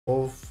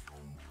Both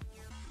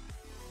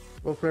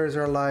players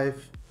are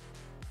alive.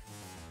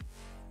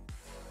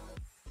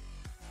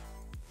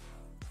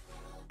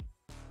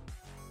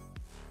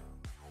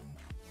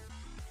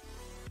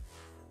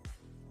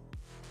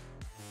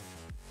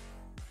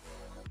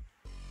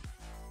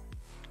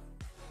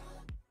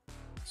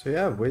 So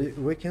yeah,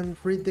 we can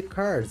read the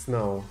cards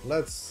now.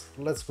 Let's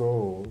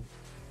go.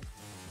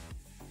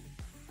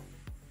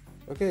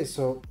 Okay,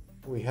 so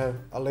we have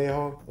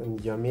Alejo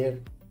and Yamir,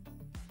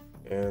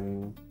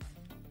 and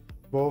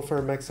both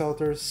are max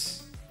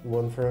outers.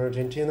 One from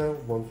Argentina,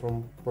 one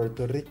from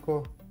Puerto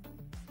Rico.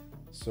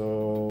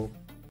 So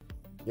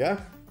yeah,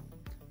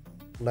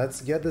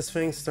 let's get this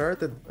thing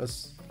started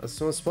as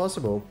soon as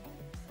possible.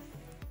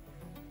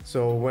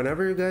 So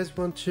whenever you guys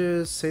want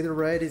to say the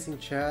righties in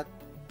chat,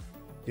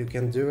 you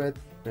can do it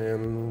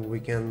and we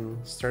can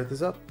start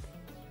this up.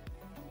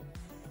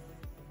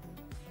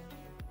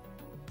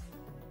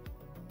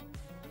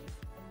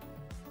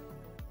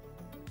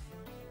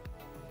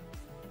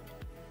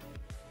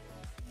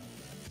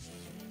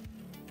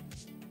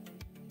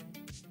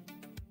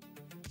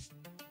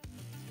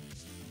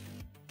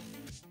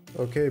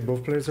 Okay,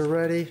 both players are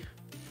ready,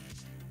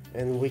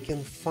 and we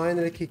can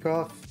finally kick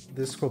off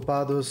this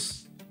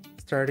Copados,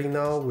 starting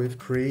now with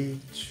 3,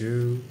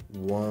 2,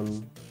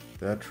 1,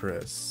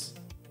 Tetris.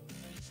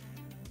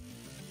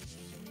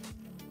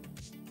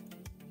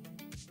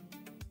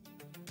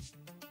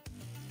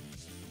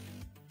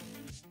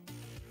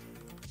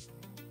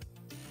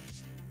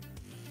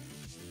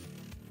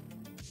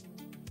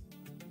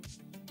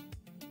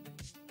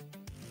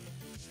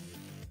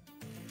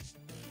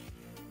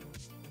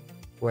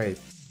 Wait.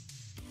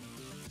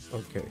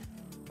 Okay.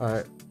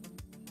 I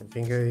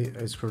think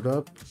I screwed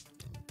up.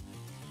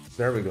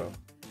 There we go.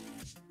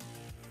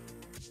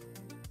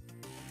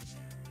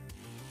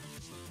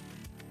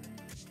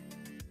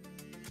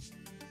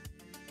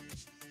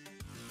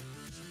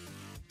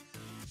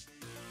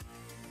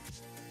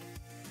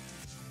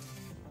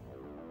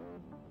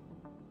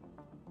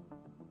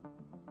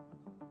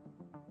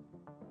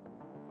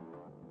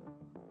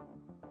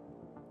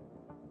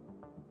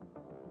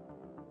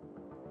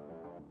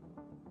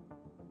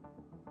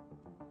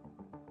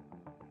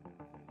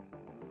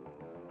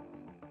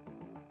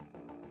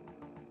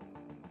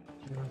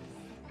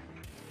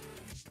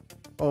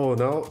 Oh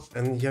no,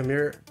 and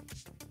Yamir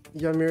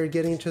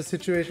getting into a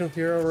situation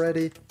here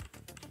already.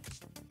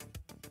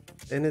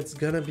 And it's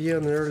gonna be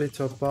an early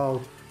top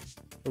out,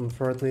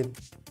 unfortunately.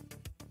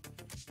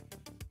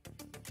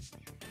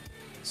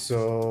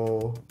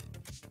 So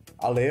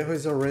Alejo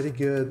is already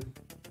good.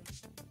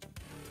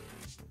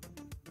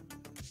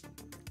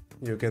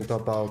 You can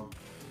top out.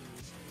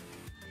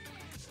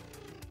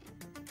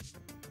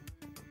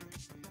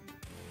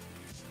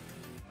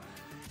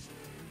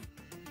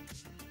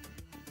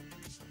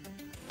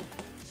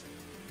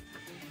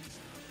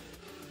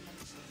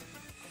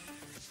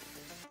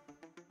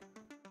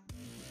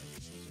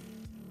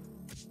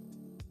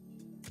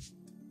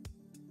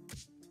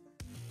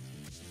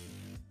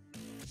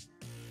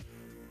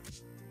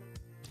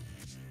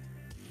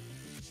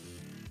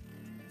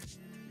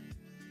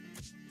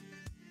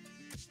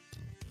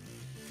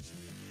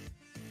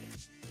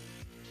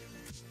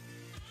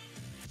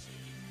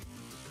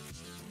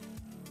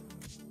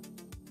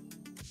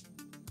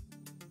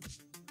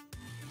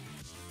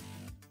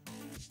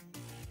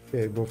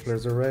 Okay, both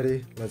players are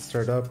ready. Let's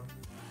start up.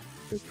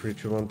 3,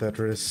 2, 1,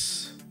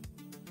 Tetris.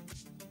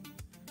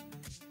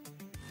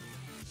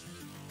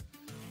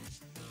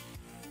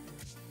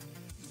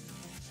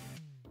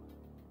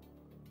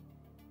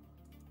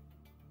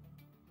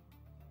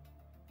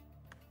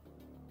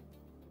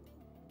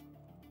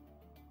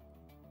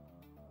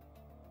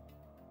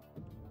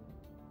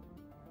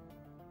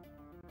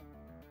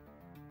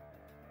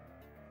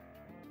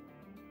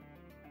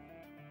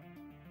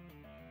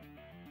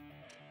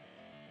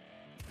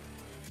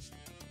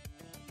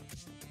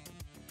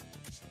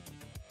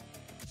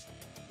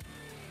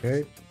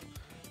 Okay,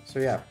 so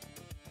yeah,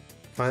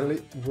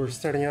 finally we're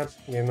starting up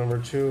game number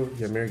 2.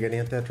 Yamir getting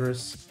a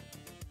Tetris,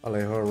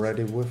 Alejo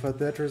already with a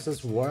Tetris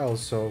as well.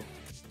 So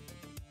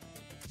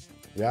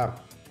yeah,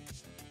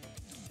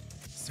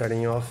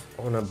 starting off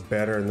on a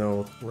better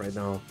note right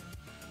now.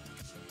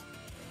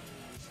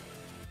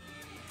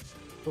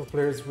 Both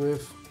players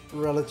with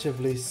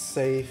relatively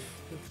safe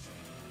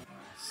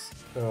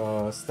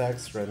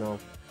stacks right now.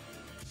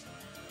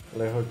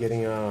 Alejo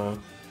getting a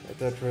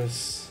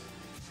Tetris.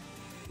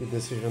 Good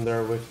decision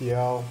there with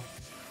Yao,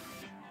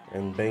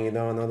 and banging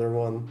down another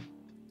one.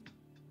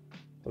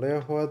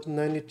 Alejo at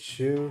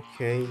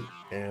 92k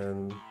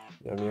and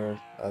Yamir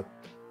at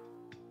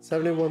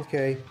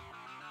 71k.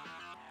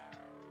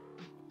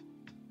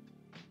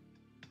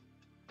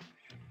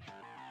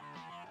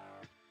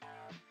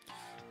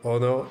 Oh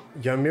no,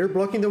 Yamir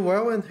blocking the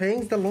well and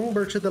hangs the long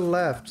bird to the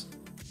left,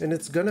 and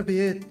it's gonna be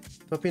it.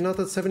 Topping out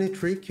at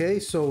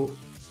 73k, so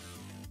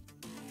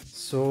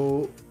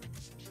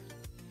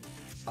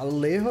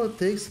Alejo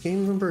takes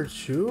game number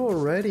 2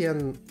 already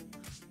and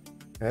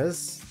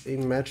has a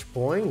match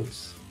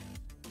point.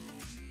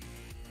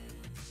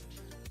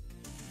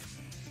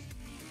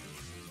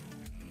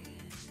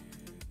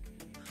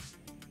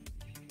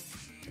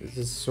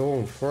 This is so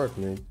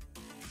unfortunate.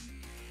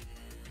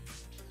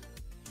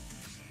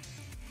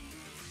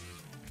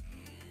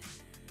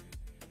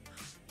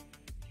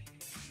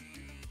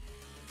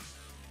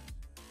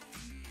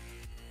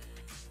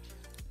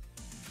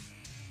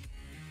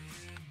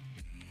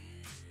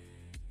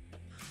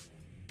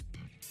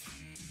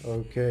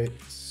 Okay,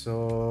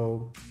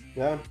 so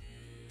yeah,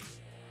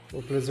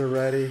 all players are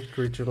ready.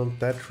 3, 2, 1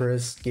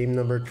 Tetris, game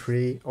number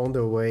 3 on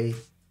the way.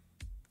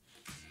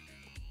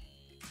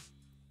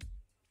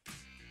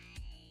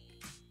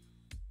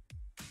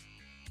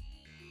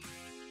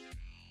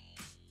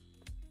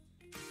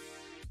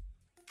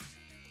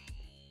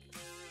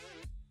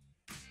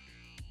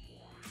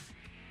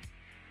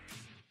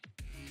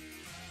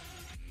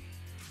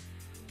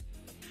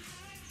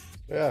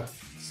 Yeah,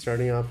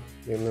 starting up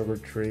game number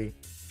 3.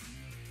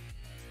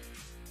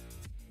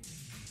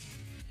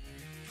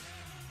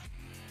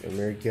 And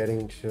we're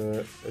getting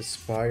to a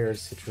spire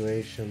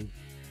situation.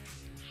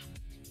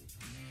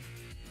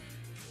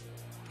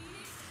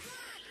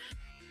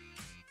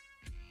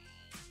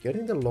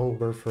 Getting the long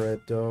bird for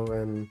it though,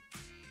 and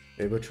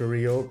able to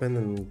reopen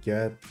and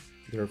get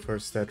their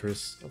first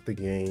Tetris of the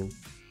game.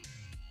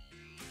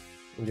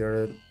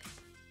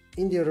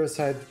 In the other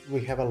side,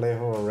 we have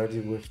Alejo already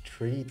with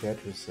 3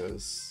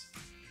 Tetrises.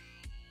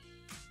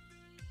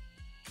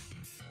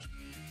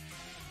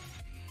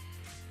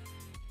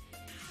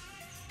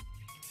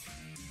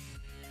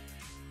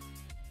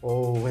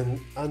 Oh, and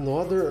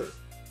another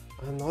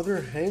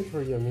hang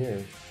for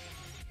Ymir.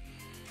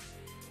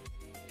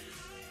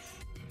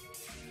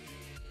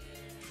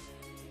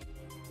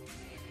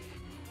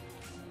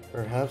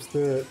 Perhaps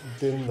the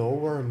no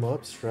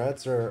warm-up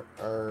strats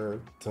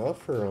are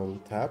tougher on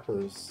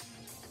tappers,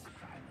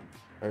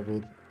 I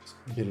would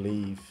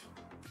believe.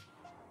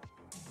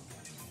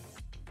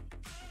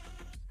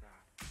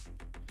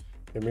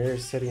 Ymir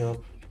is setting up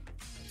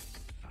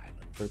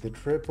for the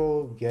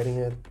triple, getting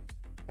it,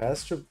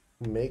 has to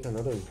make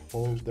another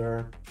hold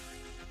there,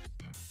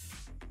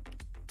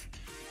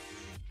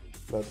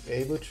 but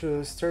able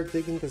to start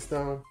digging this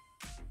down.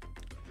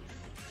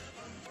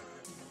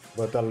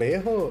 But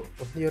Alejo,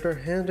 on the other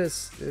hand,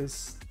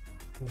 is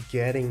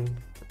getting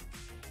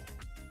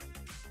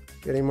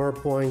more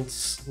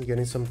points,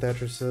 getting some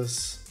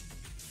Tetrises.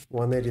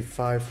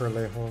 185 for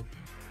Alejo,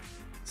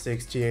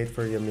 68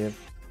 for Ymir.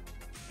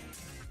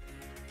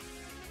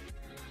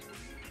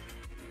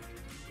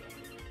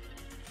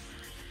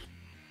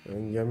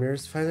 And Ymir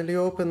is finally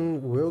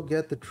open, will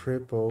get the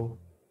triple.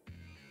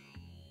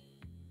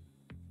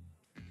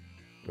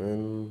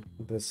 And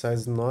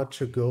decides not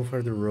to go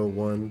for the row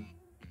 1.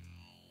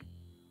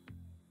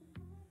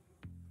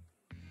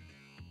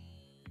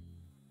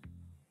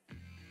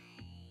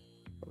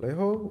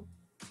 Alejo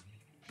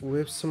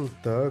with some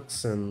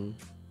ducks and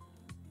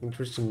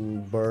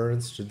interesting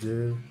burns to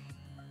do.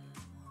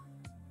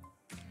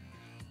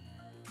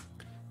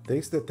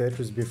 Takes the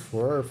Tetris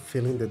before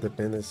feeling the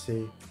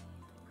dependency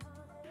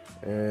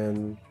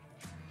and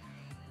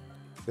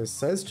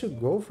decides to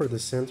go for the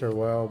center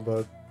well,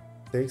 but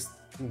takes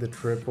the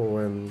triple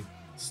and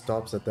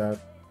stops at that.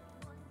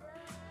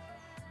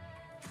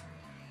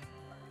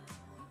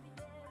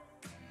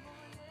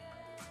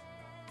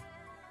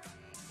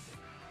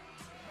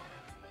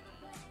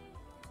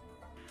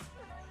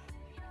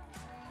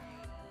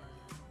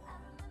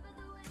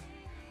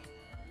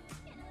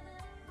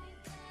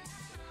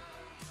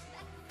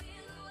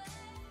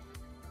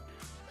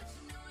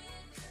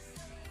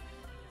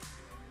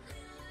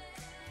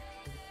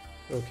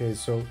 Okay,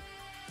 so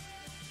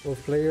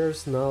both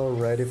players now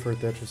ready for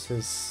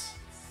Tetrises.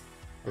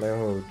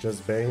 Alejo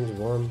just banged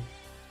one.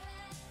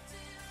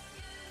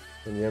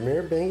 And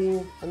Ymir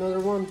banging another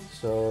one,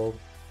 so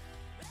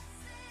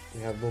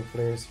we have both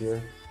players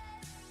here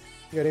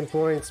getting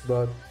points,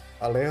 but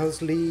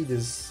Alejo's lead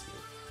is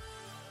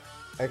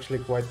actually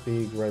quite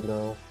big right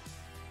now.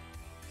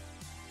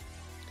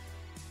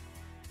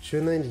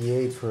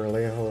 298 for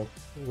Alejo,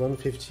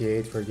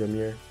 158 for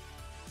Ymir.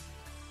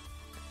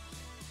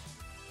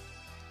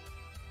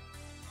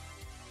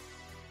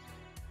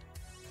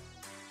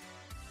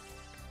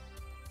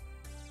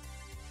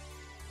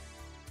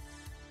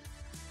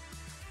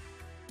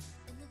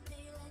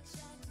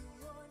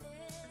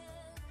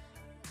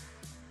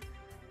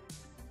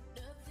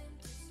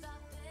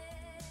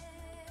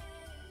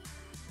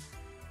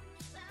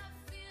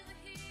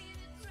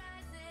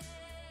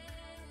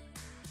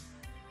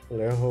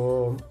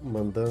 Alejo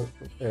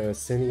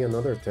sending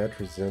another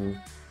Tetris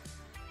in.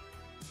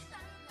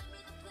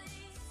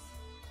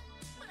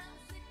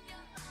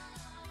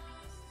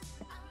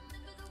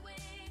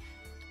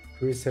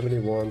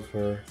 $371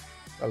 for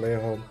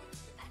Alejo,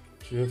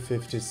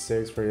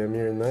 256 for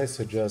Ymir. Nice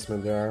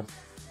adjustment there.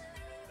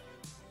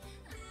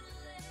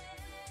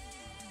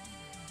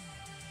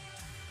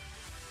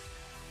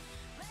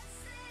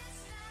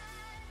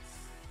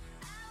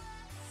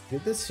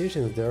 Good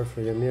decisions there for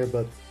Ymir,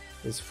 but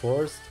is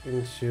forced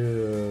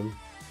into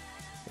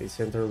a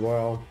center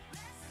wall.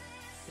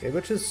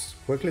 Able to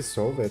quickly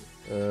solve it.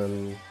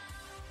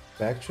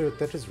 Back to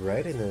Tetris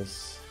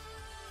readiness.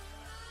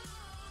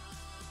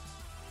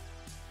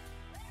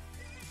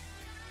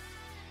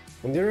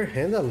 On the other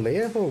hand,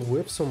 Alejo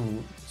with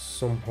some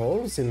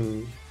holes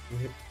in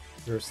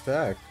their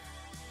stack.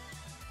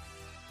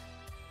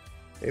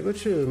 Able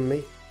to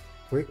make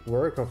quick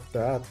work of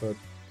that, but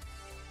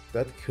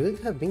that could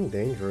have been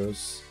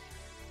dangerous.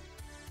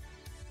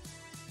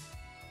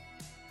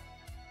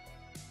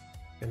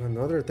 And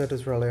another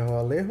Tetris for Alejo.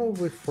 Alejo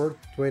with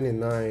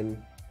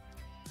 429.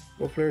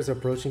 Both players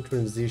approaching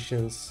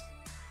transitions.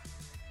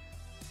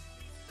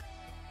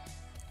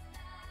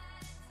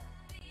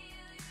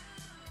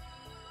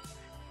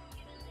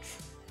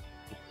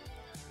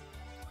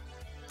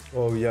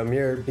 Oh,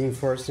 Yamir being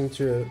forced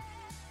into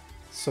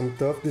some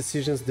tough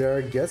decisions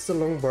there. Gets the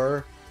long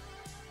bar.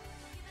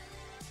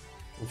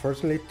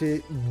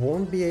 Unfortunately,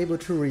 won't be able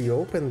to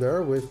reopen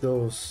there with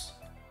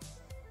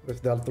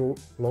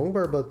that long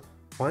bar, but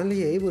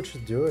finally able to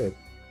do it.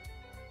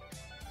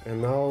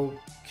 And now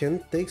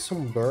can take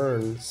some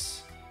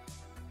burns.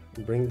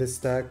 Bring the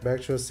stack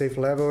back to a safe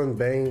level and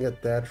bang a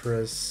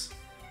Tetris.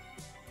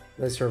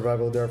 Nice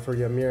survival there for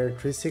Yamir.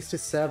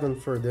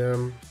 367 for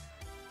them.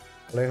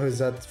 Alejo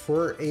is at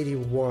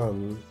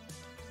 481.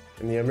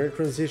 And Yamir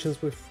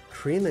transitions with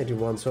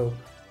 391. So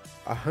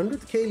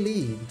 100k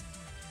lead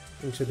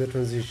into the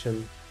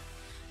transition.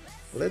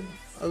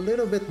 A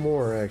little bit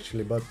more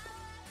actually, but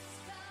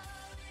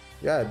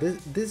yeah,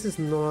 this is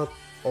not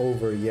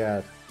over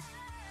yet.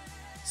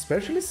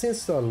 Especially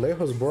since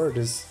Alejo's board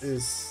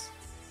is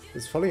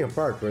falling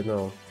apart right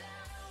now.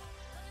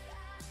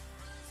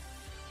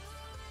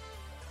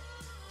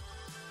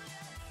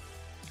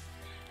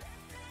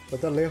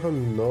 But Alejo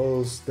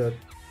knows that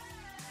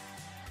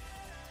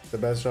the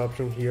best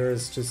option here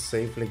is to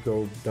safely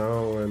go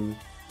down, and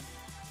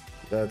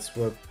that's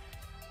what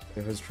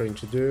Alejo's trying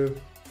to do.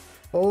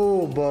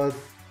 Oh, but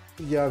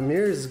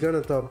Yamir is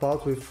gonna top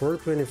out with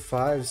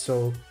 425,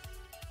 so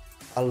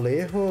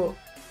Alejo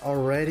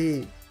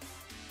already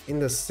in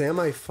the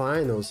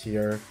semi-finals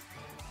here.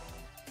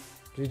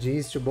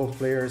 GG's to both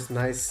players.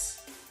 Nice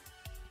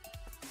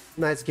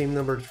game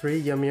number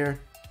 3, Yamir.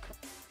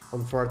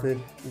 Unfortunate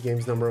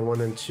games number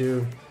 1 and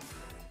 2.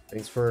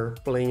 Thanks for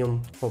playing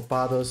on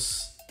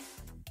Copados.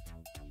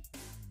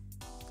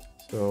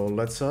 So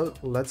let's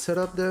set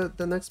up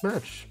the next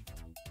match.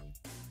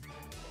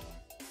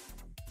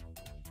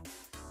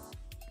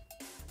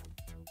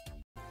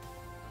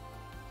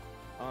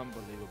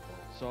 Unbelievable.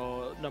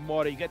 So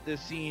Namora, you get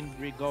this scene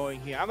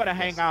going here. I'm gonna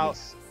hang out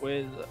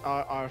with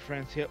our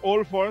friends here.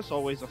 Ulforce,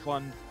 always a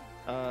fun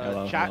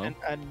chat, hello.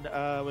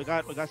 and we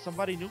got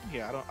somebody new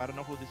here. I don't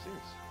know who this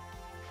is.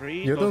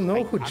 Free. You don't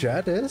know who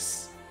Jad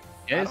is?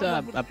 Yeah, he's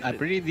a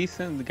pretty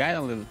decent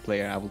guideline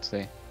player, I would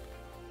say.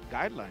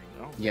 Guideline,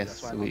 no?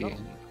 Yes, we.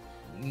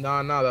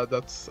 No,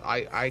 that's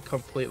I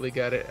completely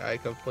get it. I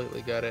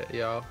completely get it,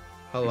 yo.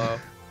 Hello.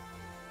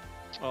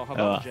 Oh,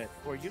 hello, Jet.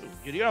 Who are you?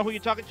 You know who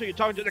you're talking to? You're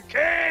talking to the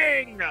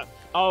king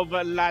of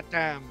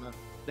LATAM,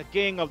 the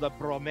king of the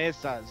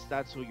promesas.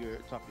 That's who you're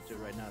talking to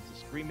right now.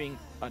 It's a screaming,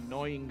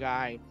 annoying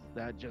guy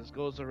that just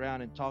goes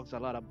around and talks a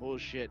lot of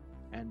bullshit,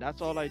 and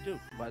that's all I do.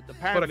 But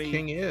apparently, That's what a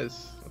king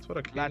is. That's what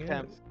a king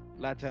is.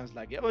 LATAM's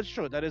like, yeah, well, it's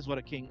true. That is what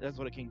a king. That's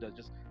what a king does.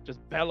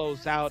 Just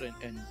bellows out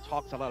and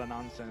talks a lot of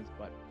nonsense.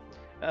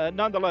 But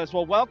nonetheless,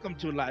 well, welcome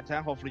to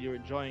LATAM. Hopefully, you're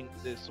enjoying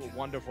this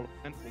wonderful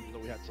event. Even though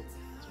we had some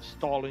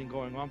stalling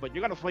going on, but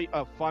you're gonna play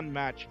a fun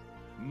match.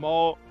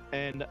 Mo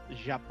and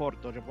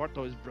Japorto.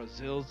 Japorto is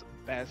Brazil's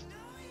best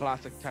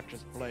classic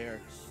Tetris player.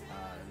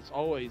 He's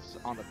always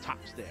on the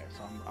tops there.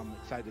 So I'm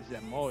excited to see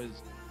that Mo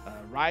is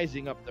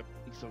rising up the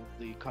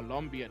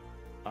Colombian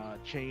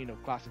chain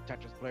of classic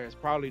Tetris players.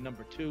 Probably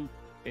number 2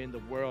 in the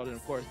world, and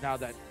of course now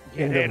that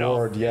In the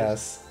world,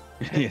 yes.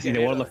 Yes, in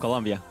the world of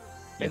Colombia.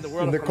 In the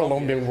world In the of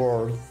Colombia, Colombian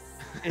world.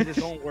 in his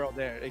own world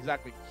there,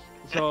 exactly.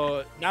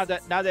 So now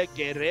that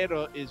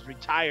Guerrero is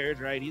retired,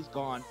 right? He's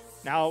gone.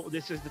 Now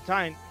this is the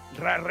time.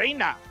 La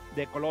Reina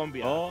de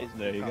Colombia. Oh,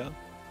 there you go.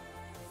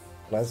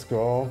 Let's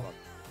go.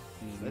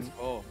 Let's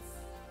go.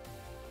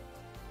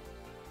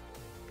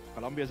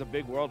 Colombia is a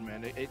big world,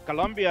 man.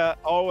 Colombia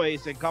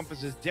always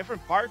encompasses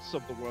different parts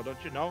of the world, don't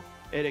you know?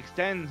 It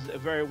extends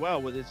very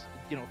well with its,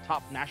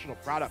 top national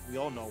product. We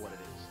all know what it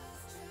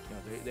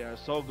is. They are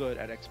so good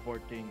at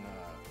exporting,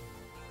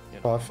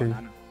 Coffee.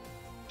 banana.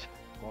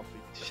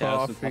 Coffee. Shout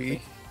out to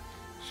coffee.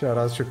 Shout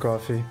out to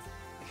coffee.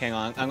 Hang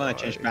on, I'm gonna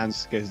change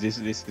pants because this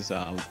is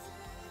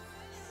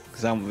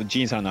because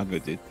jeans are not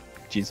good, dude.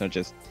 Jeans are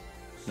just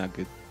not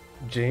good.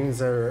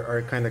 Jeans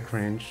are kind of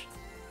cringe.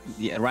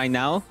 Yeah, right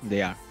now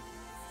they are.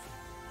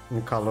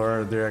 In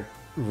color, they're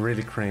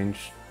really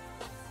cringe.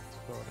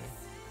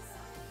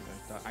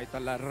 Ahí está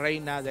la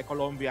reina de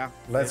Colombia.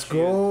 Let's There she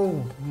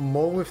go.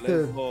 Mo with Let's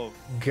the go.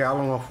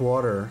 gallon of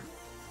water.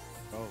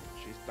 Oh,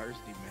 she's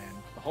thirsty, man.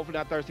 But hopefully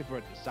not thirsty for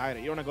a decider.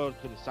 You don't want to go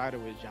to the decider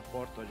with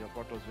Japorto.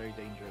 Japorto is very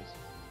dangerous.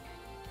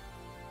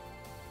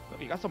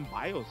 Look, you got some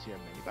bios here,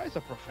 man. You guys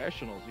are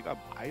professionals. You got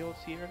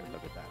bios here.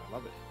 Look at that. I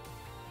love it.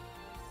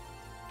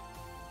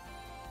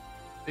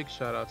 Big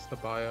shout outs to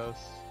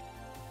BIOS.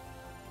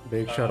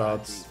 Big shout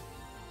outs.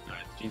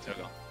 Alright, jeans are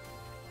gone.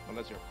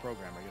 Unless you're a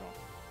programmer, you don't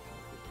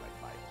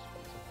like bios.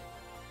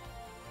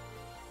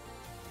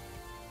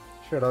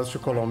 Shout out to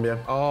Colombia.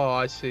 Oh,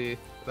 I see.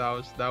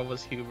 That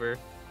was Huber.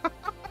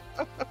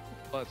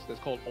 Plus, it's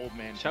called Old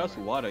Man. Shout out to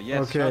Humor. water.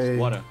 Yes, shout out Okay. to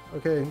water.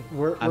 Okay,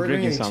 we're I'm doing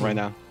drinking some 18. right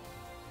now.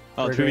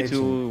 Oh, We're 3, doing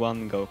 2,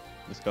 1, go.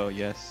 Let's go.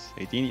 Yes,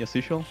 18 as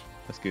usual.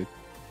 That's good.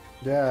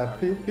 Yeah,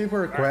 people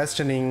are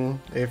questioning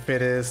if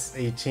it is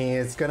 18.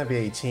 It's gonna be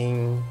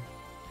 18.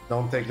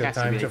 Don't take the Has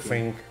to time be to 18.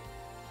 think.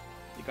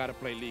 You gotta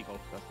play legal.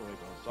 That's the way it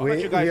goes. So I'll We- let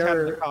you guys we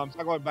handle are- the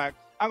comms.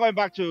 I'm going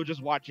back to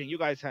just watching. You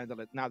guys handle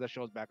it. Now the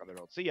show's back on the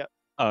road. See ya.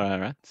 All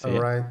right. See All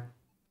ya. right.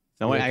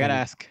 Don't worry. Yeah, I gotta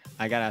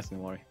can- ask.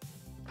 Don't worry.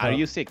 Are Oh.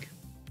 you sick?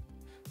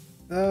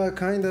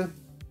 Kinda.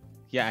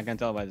 Yeah, I can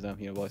tell by the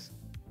your voice.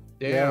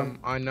 Damn,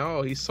 I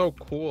know. He's so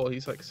cool.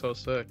 He's like so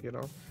sick, you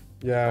know.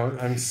 Yeah,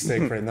 I'm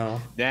sick right now.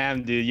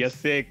 Damn, dude, you're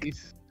sick.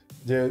 He's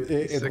Dude,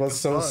 it Sick was as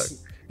so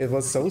fuck. it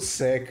was so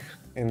sick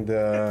in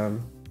the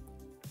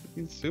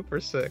super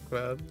sick,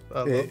 man. I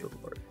love It- the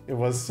Lord. it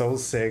was so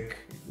sick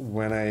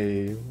when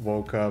I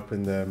woke up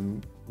in the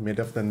mid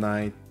of the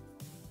night.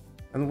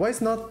 And why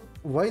is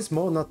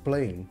Mo not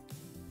playing?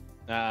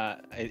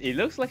 It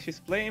looks like she's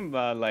playing,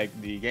 but like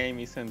the game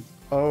isn't.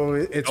 Oh,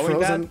 it's Going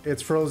frozen. bad?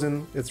 It's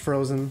frozen. It's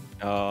frozen.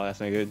 Oh, that's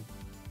not good.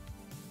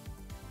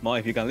 Mo,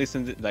 if you can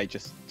listen, to, like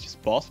just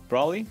pause,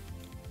 probably.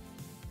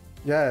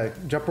 Yeah,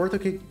 Japorto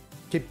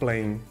keep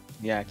playing.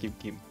 Yeah, keep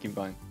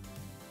going.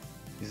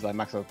 This is like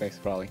max out pace,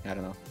 probably. I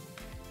don't know.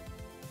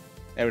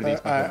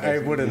 Everything's max out I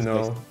pace in wouldn't this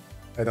know. place.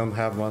 I don't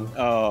have one.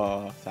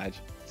 Oh, Saj.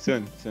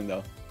 Soon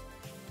though.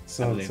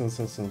 Soon.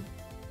 believe.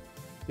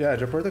 Yeah,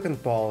 Japorto can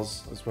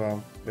pause as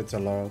well. It's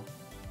allowed.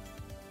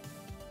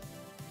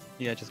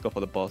 Yeah, just go for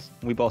the pause.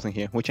 We pausing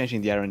here. We're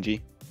changing the RNG.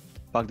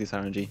 Fuck this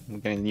RNG. We're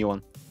getting a new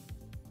one.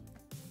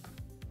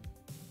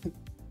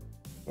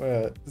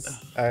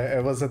 I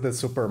was at the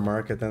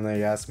supermarket and I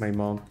asked my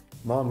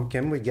Mom,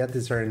 can we get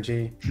this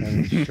RNG?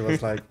 And she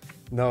was like,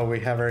 no, we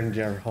have RNG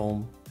at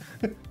home.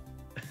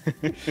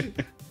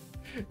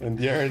 And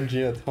the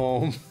RNG at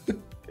home.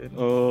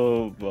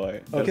 Oh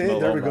boy. There's Okay, no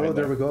there we one go, right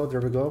there we go,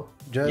 there we go.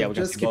 Yeah, we can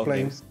Just see keep both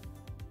playing. games.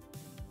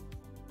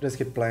 Just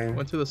keep playing.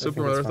 Went to the I think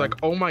supermarket. it's Was like,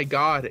 fine. oh my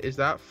god, is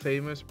that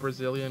famous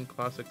Brazilian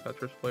classic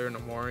Tetris player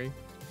Namori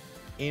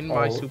in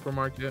my Oh.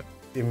 supermarket?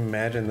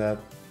 Imagine that.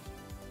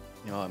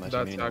 Oh, imagine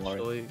That's me, don't worry.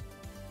 actually,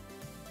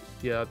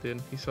 yeah,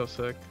 dude, he's so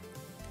sick.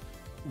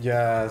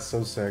 Yeah,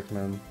 so sick,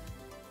 man.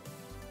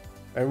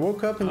 I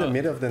woke up in the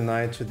mid of the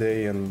night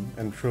today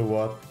and threw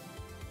up.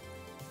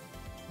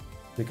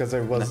 Because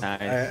Nice.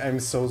 I'm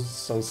so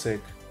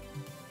sick.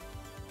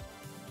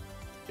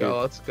 Yo,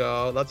 let's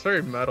go. That's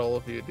very metal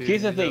of you, dude.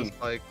 Here's the You thing.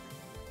 just, like,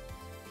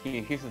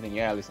 Here's the thing.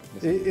 Yeah, listen.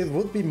 It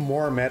would be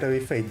more meta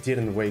if I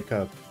didn't wake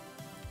up.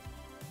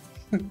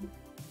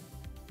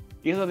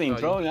 Here's the thing. No, you-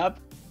 Throwing up,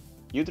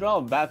 you throw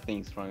out bad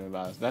things from your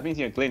bowels. That means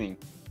you're cleaning.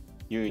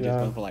 You just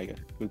Yeah. go for like a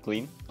good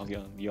clean of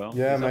your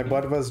Yeah, my something.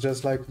 butt was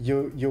just like,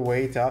 you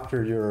wait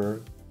after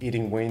you're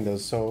eating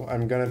windows, so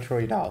I'm gonna throw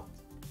it out.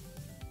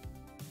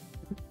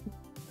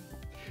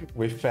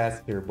 We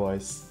fast here,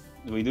 boys.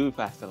 We do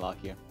fast a lot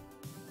here.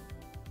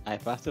 I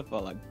fasted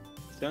for like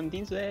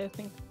 17 today, I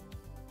think.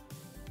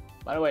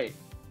 By the way,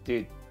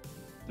 dude,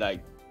 like,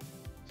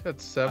 you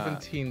had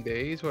 17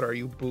 days. What are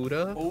you,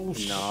 Buddha? Oh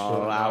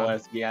no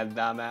hours, yeah,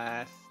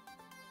 dumbass.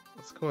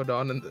 What's going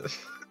on in this?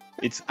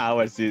 It's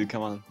hours, dude.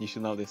 Come on, you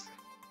should know this.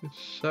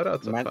 Shout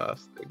out to Man-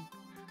 fasting.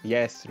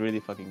 Yes,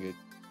 really fucking good.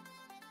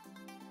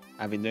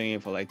 I've been doing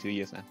it for like 2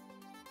 years now.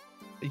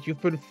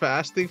 You've been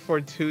fasting for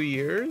 2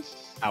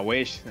 years? I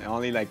wish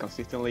only like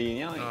consistently,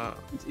 you know, Uh.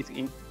 it's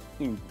in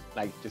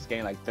like just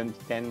getting like 10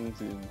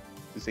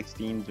 to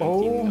 16, 20,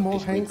 Oh, Mo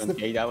occasionally hangs the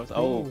 28 hours.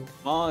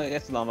 Oh,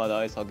 it's lumbar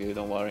though. It's all good.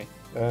 Don't worry.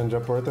 And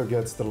Japorto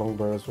gets the long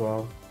bar as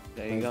well.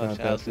 There you Thanks, go. man,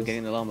 Shout out to Patrice.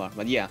 getting the lumbar.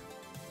 But yeah.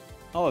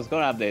 Oh,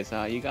 score updates.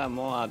 You got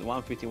more at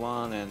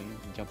 151 and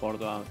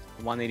Japorto at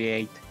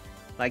 188.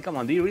 Like, come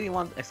on, do you really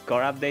want a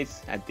score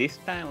updates at this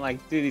time? Like,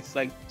 dude, it's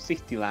like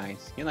 60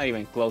 lines. You're not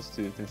even close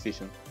to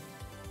transition.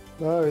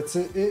 No, it's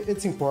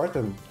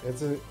important.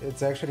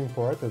 It's actually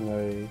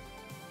important.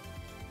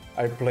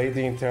 I played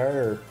the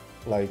entire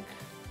like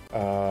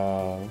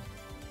oh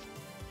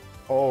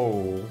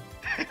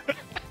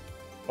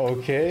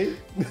okay.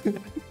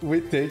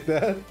 We take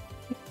that.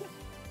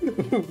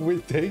 We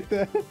take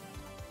that.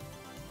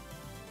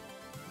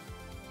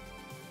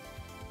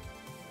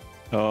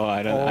 Oh,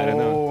 I don't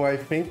know. Oh, I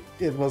think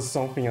it was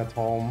something at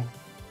home.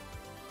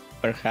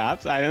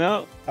 Perhaps, I don't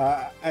know.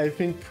 I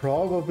think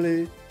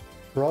probably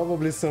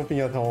something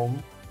at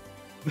home.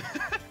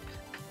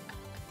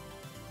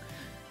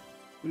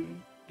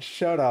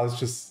 Shout outs,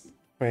 just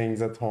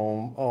things at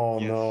home. Oh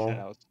Yes, no. shout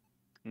out.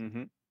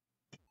 Mm-hmm.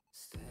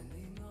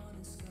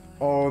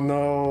 Oh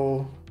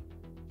no.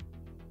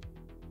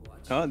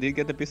 Oh, did you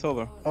get the piece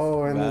over?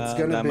 Oh, and it's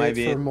gonna that be might it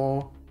be for it.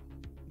 Mo.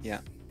 Yeah.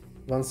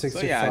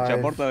 165. So yeah,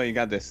 Japorto, you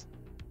got this.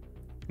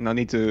 No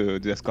need to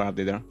do a score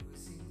update there.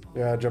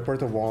 Yeah,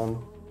 Japorto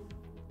won.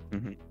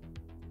 Mm-hmm.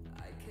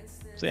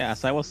 So yeah,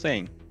 as I was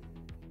saying,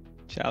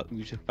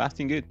 you're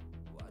fasting good.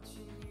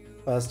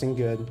 Fasting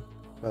good.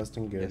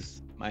 Fasting good.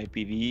 Yes, my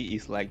PV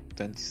is like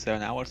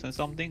 27 hours and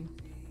something.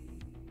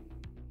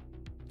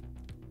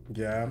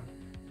 Yeah.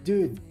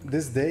 Dude,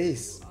 these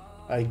days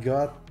I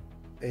got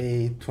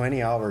a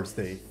 20 hours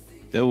day.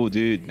 Oh,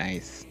 dude,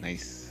 nice,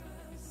 nice.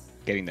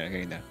 Getting there,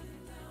 getting there.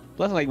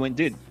 Plus, like,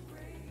 dude,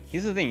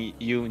 here's the thing: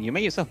 you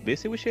make yourself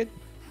busy with shit,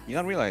 you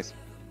don't realize.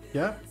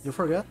 Yeah, you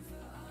forget?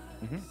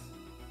 Hmm.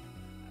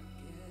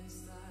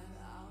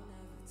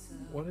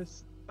 What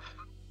is?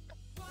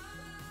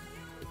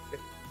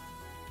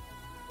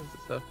 What does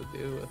this have to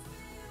do with?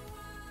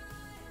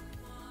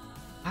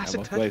 Classic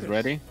Both players Tetris.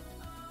 ready?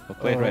 Both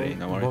players ready.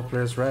 No worry. Both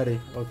players ready.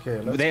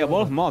 Okay, let's They are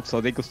go. both mods,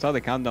 so they could start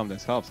the countdown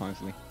themselves.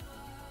 Honestly,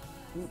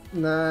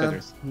 Nah,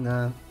 Tetris.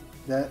 nah.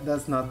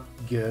 That's not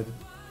good.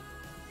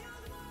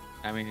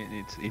 I mean,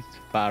 it's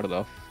part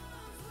of,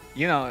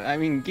 I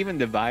mean, given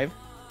the vibe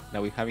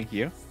that we're having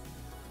here,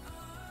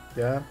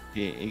 Yeah,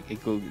 they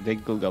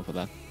could go for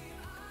that.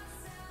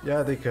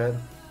 yeah, they could.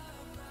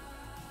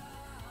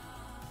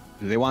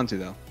 They want to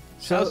though.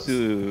 So- Shouts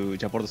to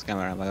Japorto's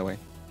camera, by the way.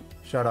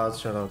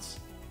 Shoutouts.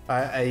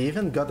 I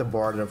even got the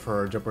border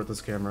for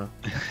Japorto's camera.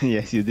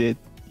 Yes, you did.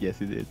 Yes,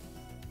 you did.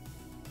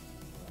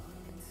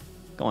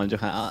 Come on,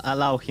 Johan,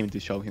 allow him to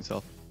show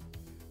himself,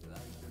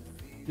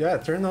 Yeah,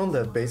 turn on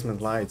the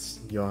basement lights,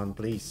 Johan,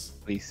 please.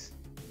 please.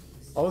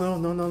 Oh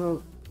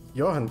no.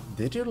 Johan,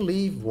 did you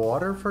leave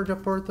water for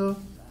Japorto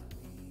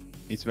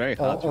It's very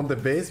hot. on the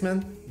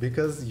basement?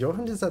 Because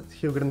Johan is at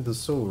Rio Grande do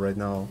Sul right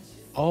now,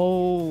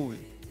 Oh,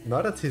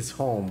 not at his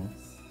home.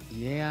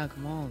 yeah,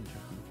 come on.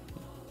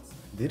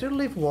 Did you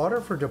leave water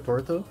for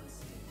Japorto?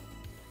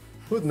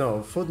 Food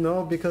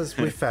no, because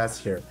we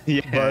fast here.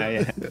 Yeah, But-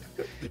 yeah.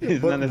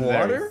 It's But not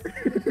necessary.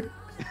 water?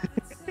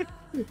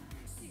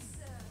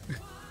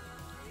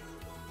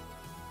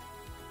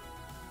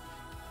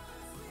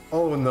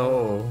 Oh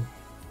no.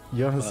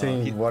 Johan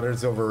saying he-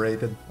 water's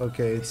overrated.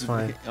 Okay, it's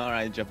fine. All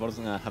right, Japorto's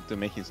gonna have to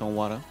make his own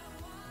water.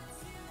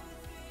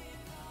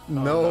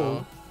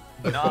 No.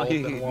 The No,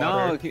 golden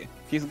water.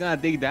 he's gonna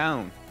dig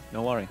down.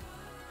 Don't worry.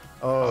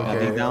 Oh, He's gonna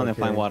okay. dig down and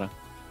find okay. water.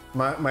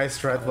 My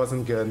strat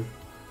wasn't good.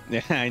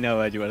 Yeah, I know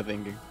what you were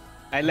thinking.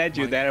 I led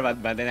you there,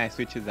 but then I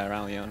switched it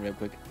around, real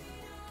quick.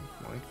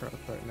 Minecraft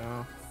right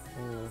now.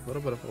 Oh, a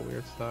little bit of a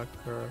weird stack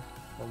for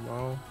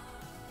Mo.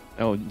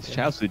 Oh,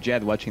 shouts to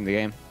Jed watching the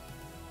game.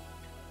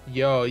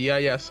 Yo,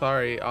 yeah,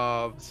 sorry.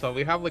 So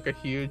we have like a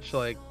huge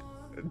like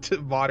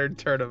modern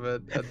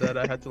tournament, and then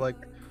I had to like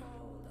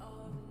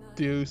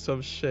do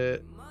some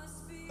shit.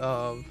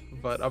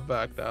 But I'm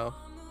back now.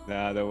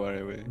 Nah, don't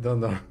worry.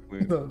 Don't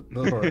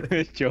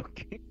worry.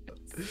 Joking.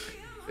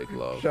 Big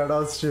love.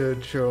 Shoutouts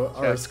to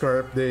our Shout-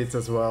 score updates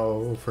as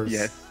well. For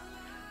Yes.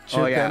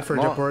 210 yeah, for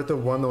Mo- Japorto,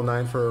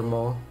 109 for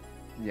Mo.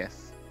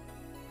 Yes.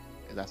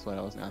 That's what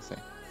I was gonna say.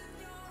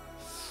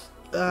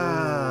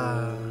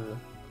 Ah.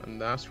 And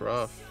that's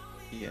rough.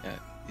 Yeah,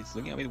 it's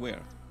looking a bit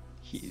weird.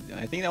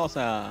 I think that was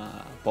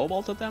a pole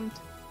vault attempt.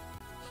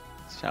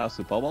 Shoutouts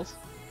to pole vaults.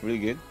 Really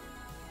good.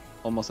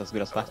 Almost as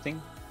good as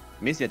fasting.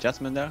 Missed the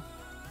adjustment there.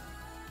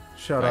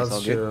 Shoutouts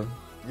all to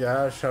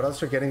shoutouts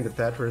for getting the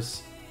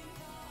Tetris.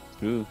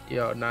 True.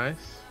 Yo,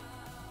 nice.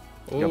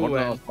 Japorto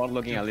and was spot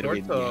looking a little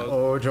bit. Japorto.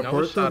 Oh, No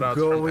Japorto shoutouts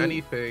from going.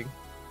 anything.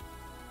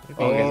 Oh,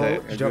 Oh, okay, a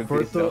good piece,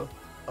 Japorto. though.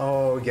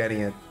 Oh,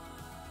 getting it.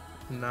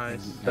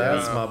 Nice.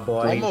 That's Yeah. my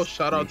boy. Almost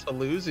shout out to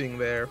losing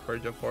there for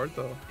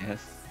Japorto.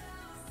 Yes.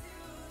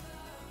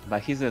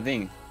 But here's the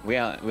thing: we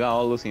are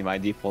all losing by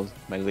default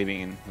by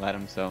living in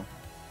LATAM, so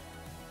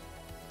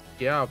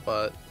Yeah,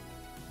 but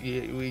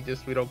we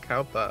don't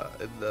count that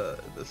in the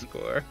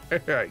score.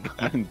 Right.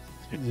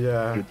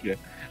 Yeah. yeah,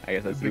 I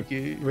guess that's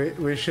true.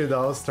 We should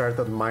all start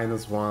at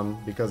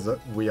 -1 because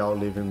we all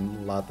live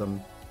in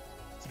LATAM.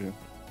 True.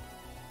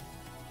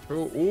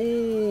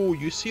 Ooh,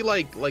 you see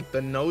like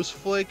the nose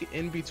flick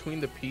in between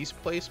the piece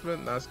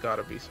placement? That's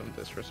gotta be some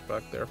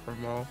disrespect there from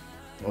Mo.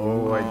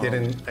 Oh, I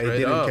didn't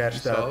Straight up, catch you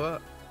saw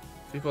that.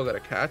 People gotta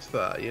catch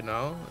that, you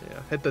know? Yeah.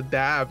 Hit the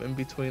dab in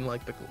between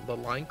like the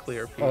line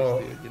clear piece, Oh,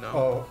 dude, you know?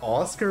 oh,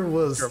 Oscar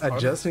was Your opponent?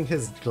 adjusting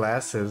his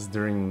glasses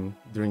during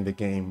the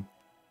game.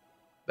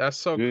 That's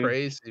so Dude,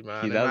 crazy,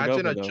 man. he does go Imagine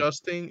for those.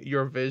 adjusting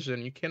your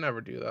vision. You can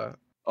never do that.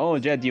 Oh,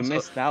 Jed, you So-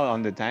 missed out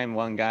on the time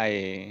one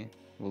guy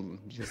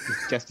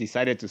just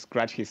decided to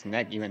scratch his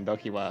neck, even though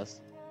he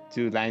was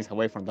 2 lines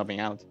away from topping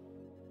out.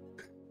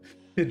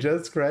 He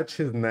just scratched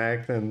his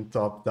neck and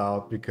topped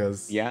out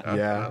because Yeah.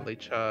 Definitely,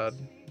 Chad.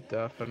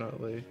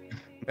 Definitely.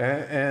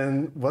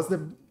 And what's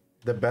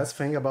the best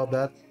thing about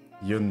that?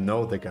 You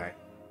know the guy.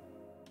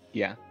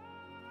 Yeah.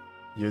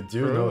 You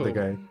do know the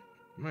True. guy.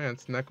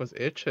 Man's neck was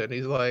itching.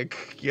 He's like,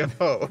 yo,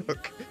 Yo,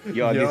 this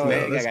Yo,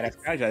 neck, I this- gotta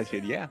scratch that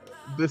shit. Yeah.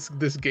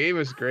 this game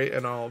is great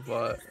and all,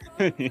 but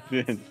I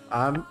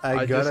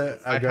I gotta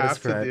have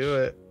scratch. to do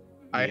it.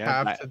 I Yeah,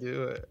 have I- to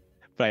do it.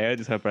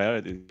 Priorities are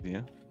priorities.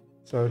 Yeah.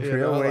 So You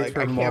trio know, wait like,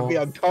 for I can't be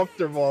Mo.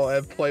 uncomfortable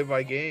and play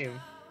my game.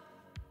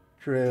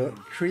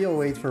 Trio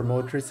wait for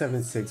Mo.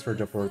 376 for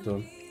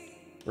Japorto.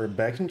 We're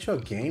back into a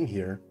game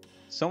here.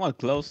 Somewhat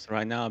close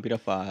right now. A bit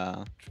of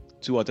a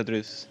 2 or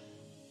 3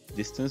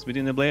 distance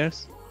between the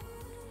players.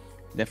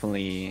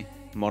 Definitely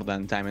more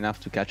than time enough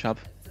to catch up.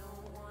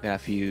 There are a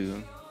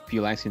few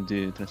few lines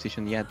into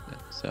transition yet,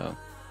 so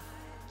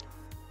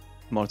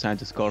more time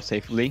to score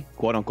safely,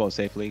 quote unquote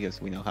safely,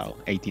 because we know how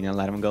 18 and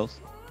LATAM goes.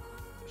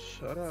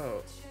 Shout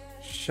out.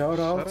 Shout Shout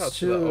out out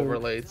to the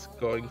overlays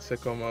going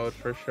sicko mode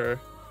for sure.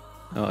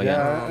 Oh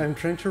yeah, yeah. I'm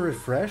trying to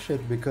refresh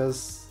it because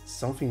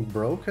something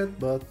broke it,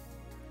 but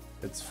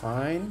it's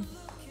fine.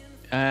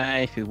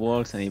 If it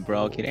works and it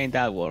broke, it ain't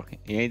that work.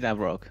 It ain't that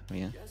broke.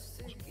 Yeah.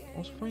 I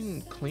was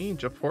playing clean.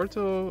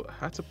 Japorto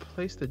had to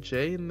place the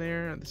J in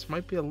there. This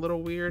might be a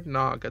little weird.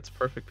 Nah, gets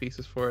perfect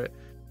pieces for it.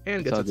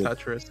 And gets all a good.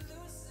 Tetris.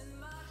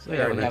 So There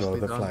yeah, we we have go,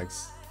 the done.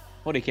 flags.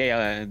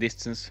 40k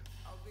distance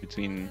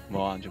between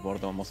Moa and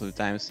Japorto most of the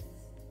times.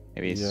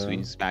 Maybe it Yeah.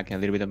 swings back a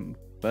little bit,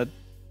 but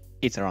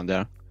it's around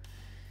there.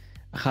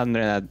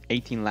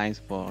 118 lines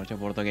for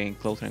Japorto, getting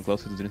closer and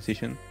closer to the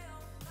transition.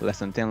 Less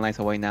than 10 lines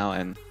away now,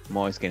 and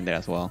Moa is getting there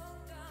as well.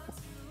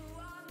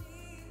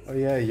 Oh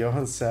yeah,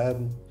 Johan said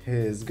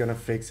he's gonna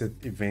fix it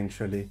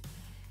eventually.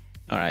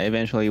 Alright,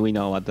 eventually we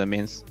know what that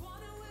means.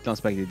 Don't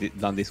expect it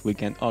done this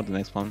weekend or the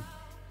next one.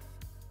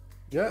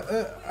 Yeah,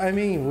 I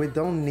mean, we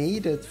don't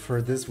need it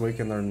for this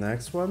weekend or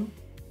next one,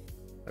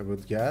 I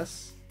would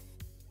guess.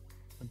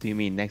 What do you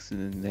mean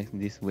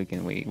this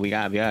weekend? We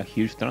got a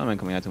huge tournament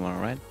coming out tomorrow,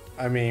 right?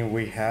 I mean,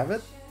 we have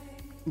it,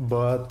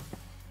 but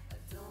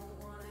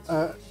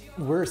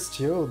we're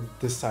still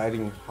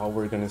deciding how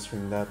we're gonna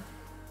stream that.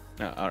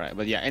 Alright,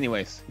 but yeah,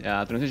 anyways,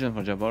 transition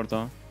for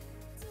Japorto.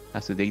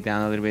 Has to dig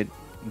down a little bit,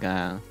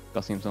 got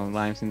him some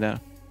lines in there.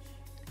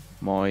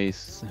 Mo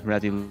is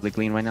relatively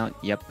clean right now.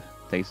 Yep,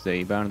 takes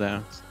the burn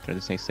there, try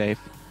to stay safe.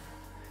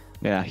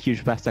 Got a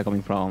huge pasta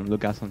coming from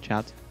Lucas on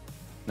chat.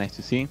 Nice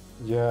to see.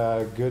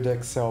 Yeah, good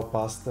Excel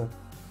pasta.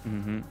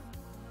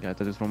 Yeah,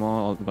 Tetris from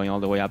Mo going all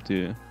the way up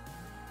to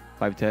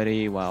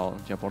 530, while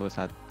Japorto's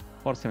at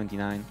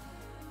 479.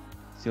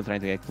 Still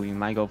trying to get clean.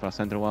 Might go for a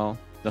center wall.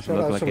 Doesn't Shout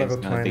look out like to it's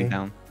level gonna 20. dig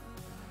down.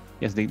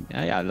 Yes,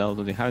 yeah,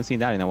 they haven't seen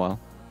that in a while.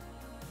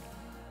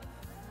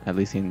 At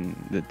least in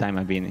the time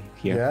I've been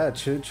here.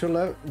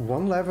 Yeah,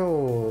 one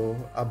level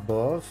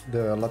above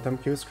the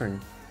LATAM Q screen.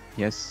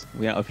 Yes,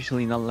 we are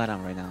officially not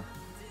LATAM right now.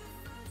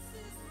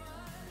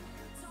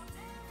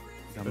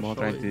 Got Mo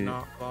trying Officially to...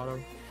 not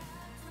bottom.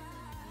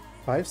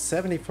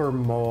 570 for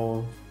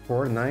Mo,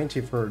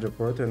 490 for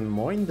Japorto, and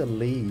Mo in the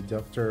lead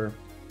after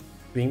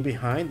being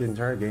behind the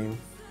entire game.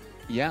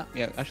 Yeah,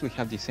 actually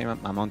have the same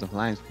amount of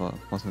lines for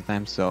most of the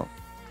time, so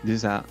this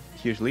is a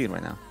huge lead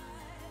right now.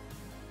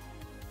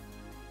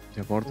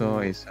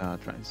 Japorto is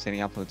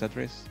setting up for the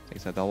Tetris,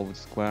 takes a double with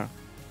square,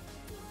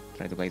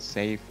 try to play it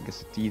safe,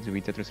 gets a T to be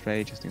Tetris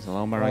ready, just needs a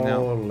Lombard right now.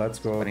 Oh, let's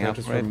go, Setting up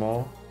Tetris for for it.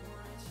 Mo.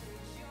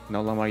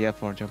 No Lombard yet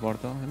for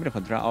Japorto, a bit of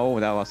a draw. Oh,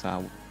 that was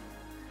a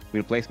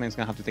weird placement, he's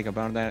gonna have to take a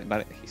burn there,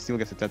 but he still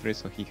gets a Tetris,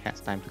 so he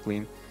has time to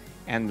clean.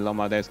 And the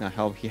Lombard there is gonna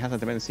help. He has a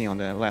dependency on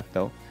the left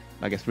though,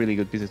 but gets really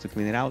good pieces to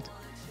clean it out.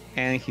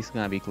 And he's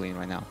gonna be clean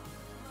right now.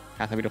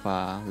 Has a bit of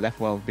a left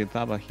wall built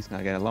up, but he's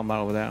gonna get a Lombard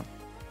over there.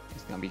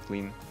 He's gonna be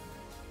clean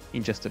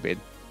in just a bit.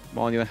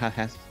 Mo on the other hand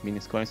has been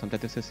scoring some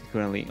Tetrises. He's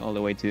currently all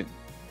the way to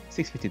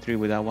 653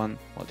 with that one,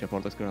 while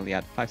Japorto is currently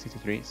at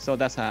 563. So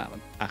that's a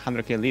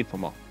 100k lead for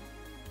Mo.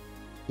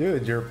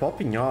 Dude, you're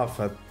popping off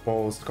at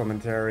post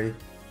commentary.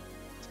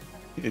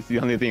 It's the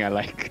only thing I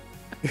like.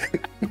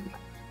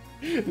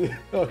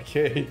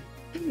 Okay.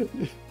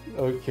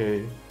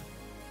 Okay.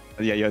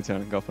 But yeah, your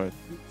turn. Go for it.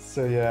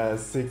 So yeah,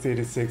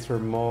 686 for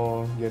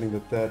Mo, getting the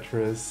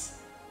Tetris.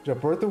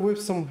 Japorto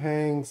with some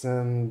hangs,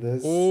 and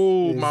this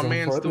Oh, is my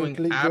man's doing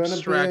unfortunately gonna be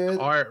abstract it.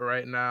 art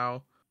right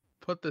now.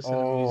 Put this in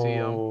a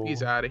museum.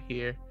 He's Oh. out of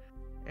here.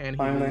 And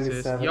he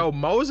loses. 597. Yo,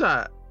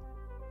 Mozart.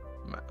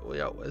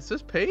 Yo, is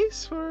this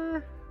pace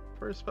for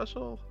a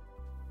special?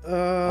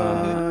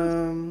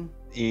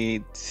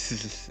 It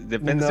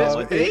depends no, on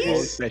what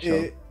is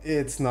special.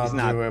 it's not It's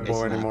not- doable it's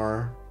not.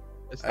 anymore.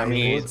 It's I not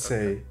mean, would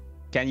say.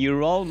 Can you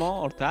roll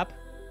Mo or tap?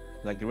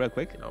 Like real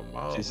quick? Yo,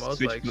 Just Mo's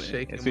switch- like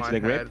shaking switch my the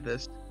grip? head.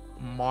 This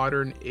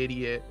modern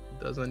idiot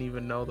doesn't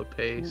even know the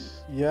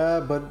pace. Yeah,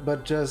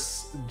 but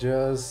just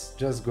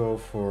go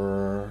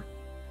for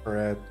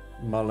it.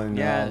 Mulling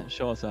Yeah, out.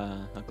 show us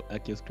a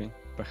kill screen.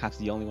 Perhaps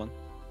the only one.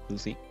 We'll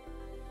see.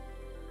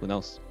 Who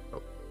knows?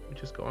 We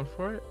just going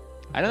for it?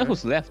 I don't know Okay.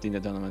 who's left in the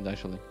tournament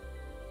actually.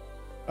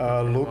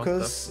 Okay,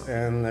 Lucas most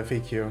and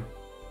FAQ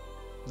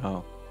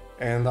Oh.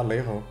 and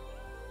Alejo.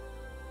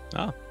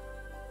 Oh.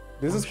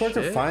 This Oh, is shit.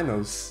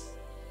 quarterfinals.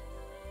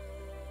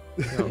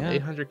 Yo, Yeah.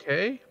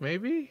 800k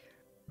maybe?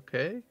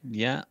 Okay.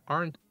 Yeah.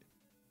 Aren't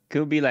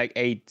Could be like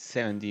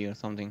 870 or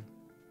something.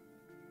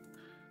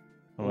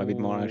 Or a bit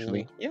more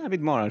actually. Ooh. Yeah, a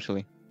bit more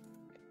actually.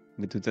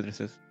 With two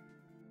Tetrises.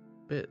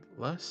 bit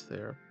less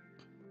there.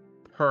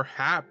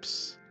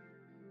 Perhaps.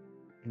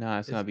 No,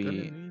 it's gonna be.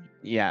 need-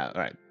 Yeah,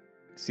 right.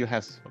 Still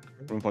has Okay.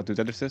 room for two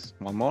Tetrises.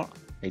 One more.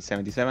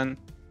 877.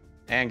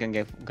 And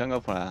can go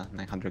for a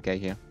 900k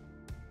here.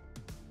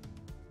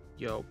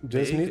 Yo,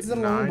 Just big needs the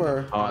nine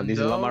number. Oh, this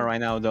is hundo. Loma right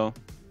now though.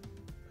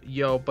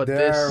 Yo, but There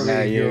this. we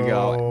There you go.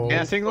 go.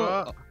 And a single.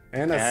 Uh,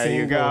 And a There you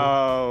single.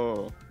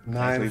 go.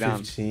 Nicely done.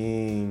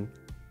 915.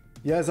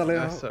 Yes, That's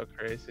Alejo. so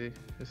crazy.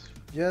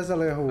 Yes,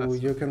 Alejo,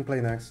 That's- you can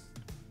play next.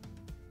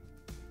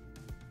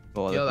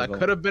 Yo, that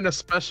could have been a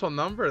special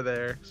number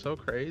there. So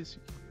crazy.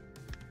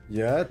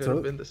 Yeah, Could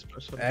have been the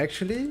special number.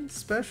 actually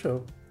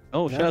special.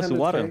 Oh, shout out to 900K.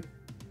 Water.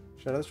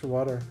 Shout out to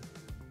Water.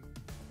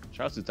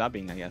 Shout out to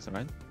Tapping, I guess,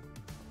 right?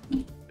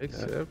 Big Yeah.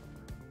 sip.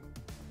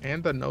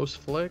 And the nose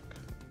flick.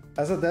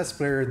 As a desk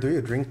player, do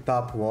you drink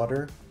tap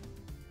water?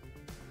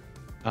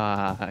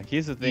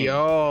 Here's the thing.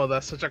 Yo,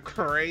 that's such a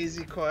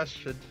crazy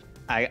question.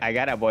 I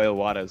gotta boil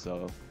water,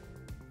 so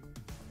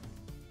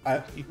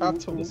You have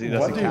to. Does it-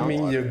 What do you count?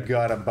 mean you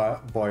gotta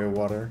boil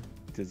water?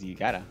 because you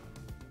gotta.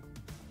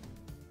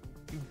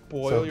 You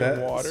boil your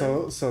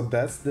water. So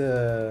that's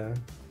the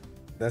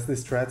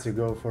strat you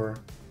go for.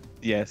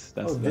 Yes,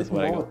 that's Did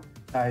what I Mo go.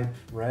 type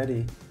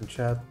ready in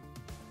chat?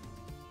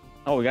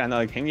 Oh, we got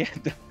another game yet?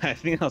 I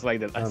think I was like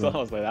that. I Oh, saw no.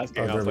 I was like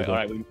asking. Oh, I was there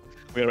like, we all right,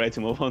 we're ready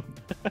to move on.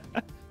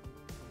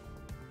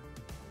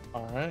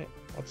 All right,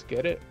 let's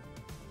get it.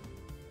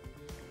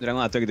 Then I'm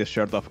gonna take this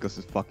shirt off because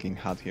it's fucking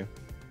hot here.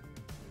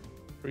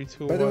 3,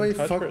 2, By the 1. way,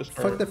 touch fuck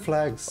first. the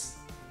flags.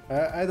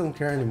 I don't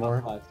care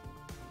anymore.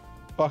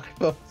 Fuck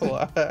the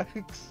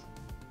flags.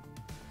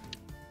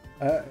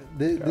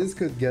 This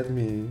could get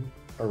me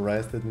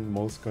arrested in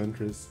most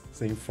countries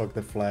saying fuck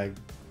the flag.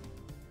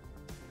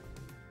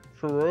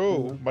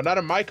 True, but not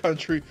in my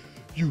country.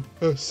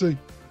 USA.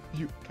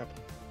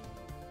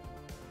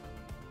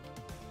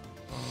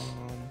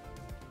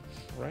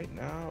 Right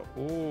now,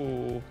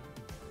 ooh,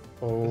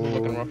 Oh, this is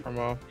looking rough for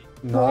Mo.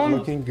 not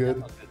looking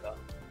good.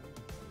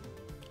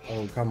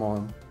 Oh, come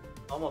on.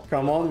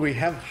 Come on, we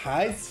have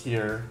heights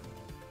here.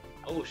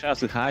 Oh, shout out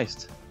to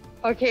Heist.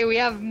 Okay, we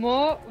have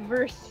Mo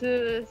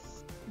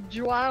versus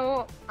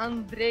João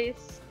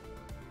Andres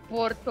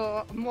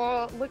Porto.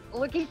 Mo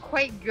looking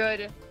quite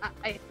good,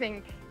 I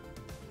think.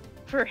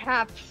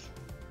 Perhaps.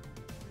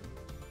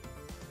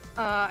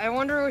 I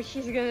wonder what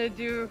she's gonna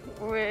do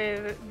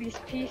with these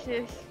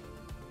pieces.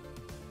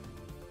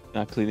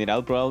 Clean it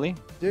out, probably.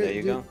 There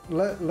you go.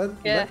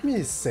 Let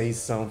me say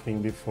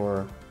something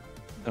before.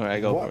 All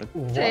right, go for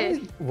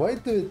it. Why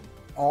do it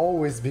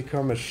always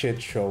become a shit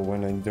show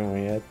when I'm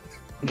doing it?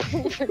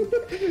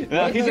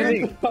 No, here's the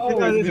thing.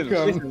 Always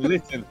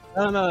Listen.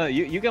 No.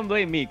 You can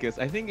blame me because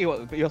I think it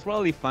was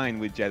probably fine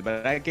with Jet,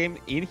 but I came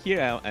in here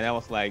and I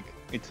was like,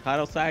 it's hot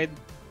outside,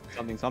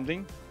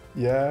 something.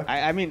 Yeah.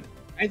 I mean,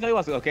 I thought it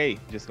was okay,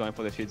 just going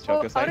for the shit show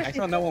Well, because I honestly-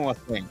 saw no one was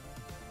playing,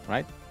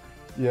 right?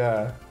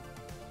 Yeah.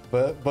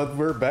 But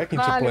we're back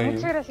into Vale, playing.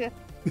 muchas gracias.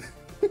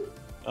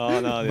 Oh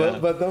no, yeah.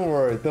 But don't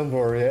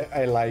worry.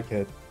 I like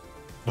it.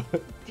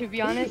 To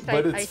be honest,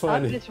 But I it's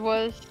thought funny. this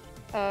was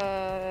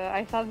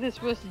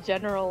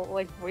general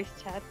like voice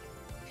chat.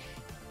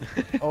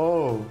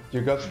 Oh,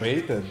 you got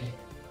baited.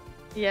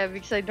 Yeah,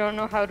 because I don't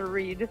know how to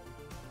read.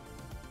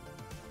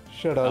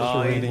 Shut up,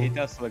 Oh, it reading.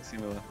 does look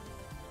similar.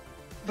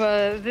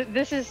 But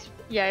this is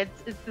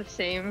it's the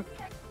same.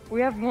 We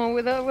have Mo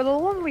with a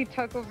lovely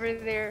tuck over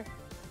there.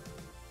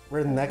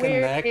 We're neck Where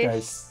and neck, is-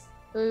 guys.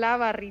 La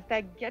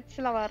barrita gets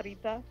la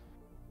barrita.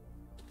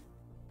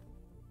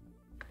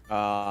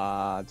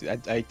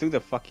 I took the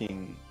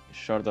fucking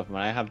shirt off,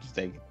 man. I have to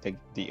take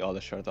the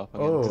other shirt off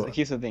again. Oh.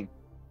 Here's the thing.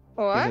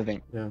 What? Here's the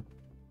thing. Yeah.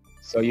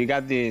 So you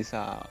got this.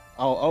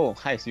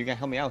 Hi. So you can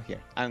help me out here.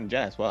 And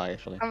Jen as well,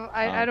 actually.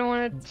 I don't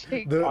want to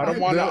take. The- I don't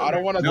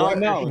want to. No, Why,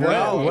 no,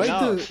 why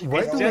no. do It's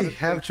we just-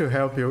 have to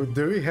help you?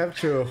 Do we have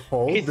to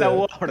hold It's the, a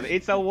word.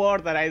 It's a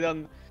word that I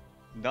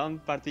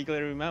don't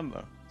particularly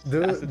remember.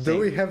 That's the do thing.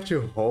 we have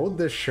to hold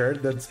the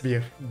shirt that's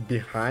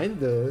behind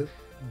the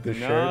shirt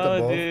No,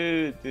 above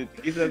dude.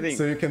 It's the thing.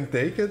 so you can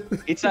take it?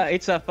 It's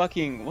a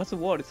fucking, what's the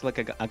word? It's like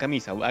a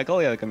camisa. I call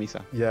it a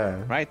camisa,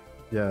 Yeah, right?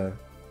 yeah,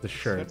 the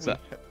shirt. So-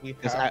 we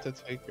because have to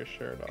take your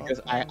shirt off. Because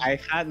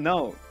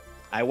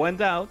I went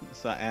out,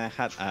 so and I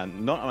had a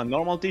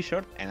normal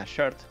t-shirt and a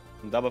shirt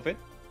on top of it.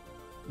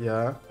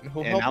 Yeah. And who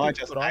and helped now you I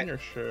just- put on I- your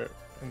shirt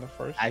in the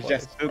first I place?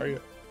 just took- Are you...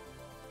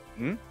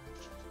 Hmm?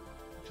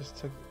 Just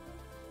took.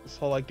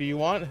 So like, do you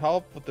want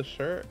help with the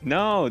shirt?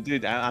 No,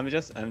 dude, I'm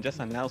just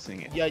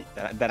announcing it. Yeah.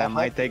 That I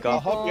might take I'll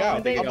off. help you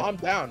out. They- I'm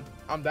down.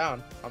 I'm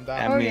down. And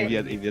Okay. maybe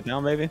if you're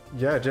down, baby.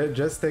 Yeah,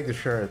 just take the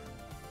shirt.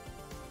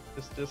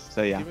 Just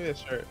So, yeah. give me the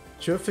shirt.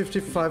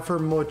 255 for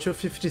Mo,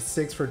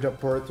 256 for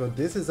Japorto.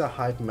 This is a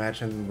hype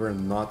match and we're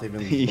not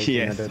even looking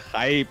Yes, at it.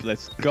 hype.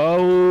 Let's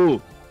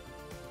go.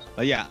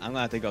 But yeah, I'm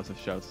gonna take off the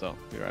shirt, so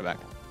be right back.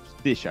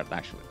 This shirt,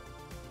 actually.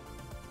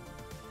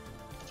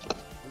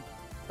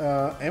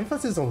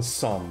 Emphasis on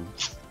some.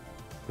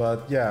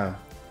 But yeah,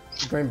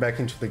 going back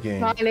into the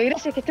game. Vale,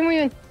 gracias, que esté muy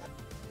bien.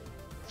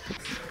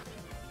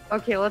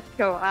 Okay, let's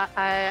go.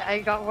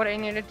 I got what I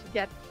needed to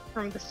get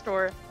from the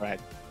store. Right.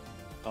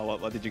 Oh,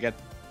 what did you get?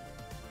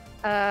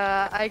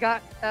 I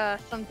got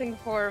something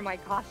for my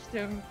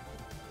costume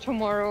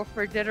tomorrow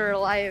for Dead or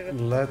Alive.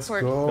 Let's Of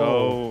course. go.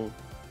 Oh,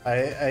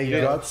 I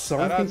Yeah, got shout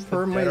something outs to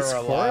for my Dead or score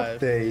Alive.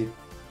 update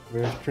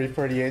with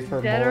 348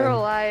 for Dead or Mo.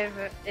 Alive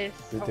is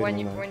Dead or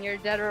Alive. when you're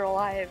dead or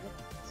alive.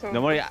 So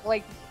No more-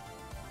 like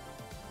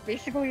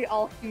basically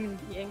all human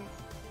beings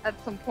at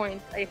some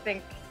point, I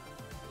think.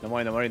 Don't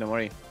worry, don't worry, don't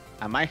worry.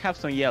 I might have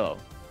some yellow.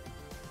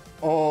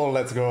 Oh,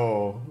 let's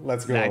go.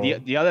 Let's go.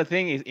 Like, the other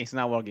thing is it's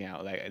not working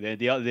out. Like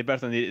the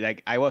person did,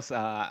 like I was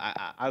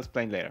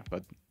playing later,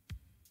 but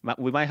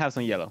we might have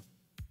some yellow.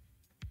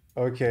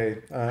 Okay,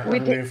 We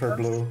I'm going for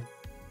blue.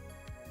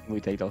 We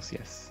take those,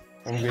 yes.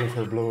 I'm going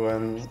for blue,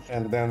 and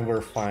then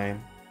we're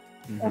fine.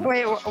 Mhm.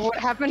 Wait, what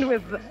happened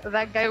with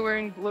that guy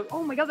wearing blue?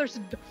 Oh my god, there's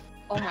a.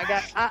 Oh my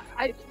god,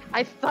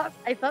 I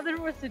thought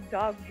there was a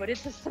dog, but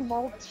it's a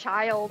small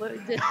child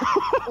just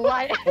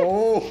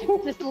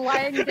Oh. just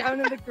lying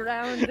down on the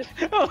ground.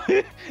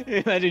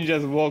 Imagine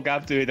just walk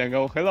up to it and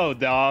go, "Hello,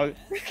 dog."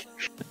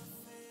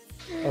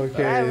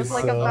 Okay, I was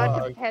like so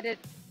about to pet it.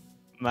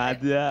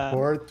 Mada.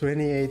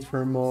 428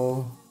 for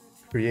Mo,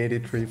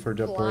 383 for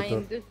Japorto.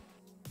 Blind,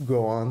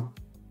 Go on.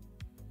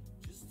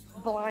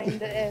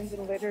 blind, and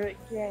later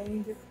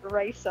gang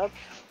rise up.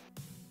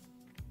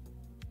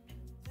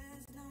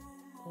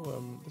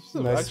 This is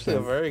Nice actually a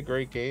spin. very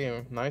great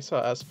game. Nice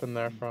S-pin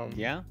there from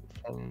Yeah,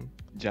 from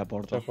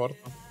Japorto Japorto.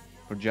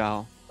 for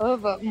Jao. Oh,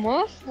 but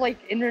most like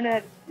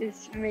internet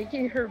is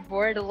making her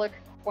board look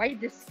quite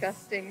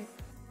disgusting.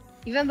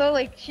 Even though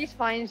like she's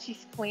fine,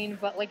 she's clean,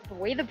 but like the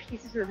way the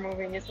pieces are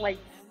moving is like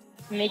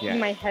making Yeah.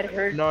 my head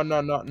hurt. No.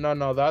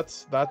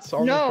 That's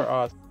only No. for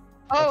us.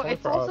 Oh, only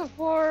it's for also us.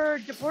 for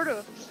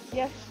Japorto.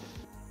 Yes.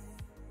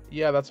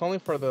 Yeah, that's only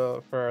for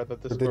the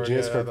Discord.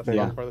 Discord That's thing.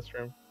 not Yeah. for the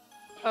stream.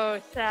 Oh,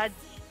 sad.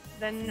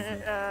 Then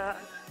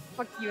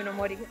fuck you,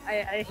 Nomori.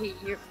 I hate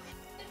you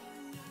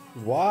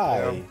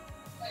Why?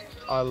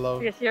 I love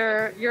because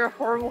you're a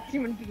horrible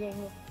human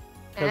being.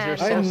 because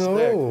you're And- so I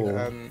sick know.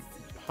 and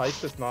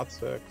Heist is not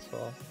sick. So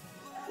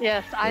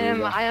Yes, I There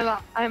you am. go.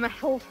 I am a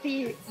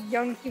healthy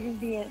young human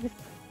being.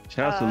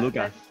 Shout out to Luca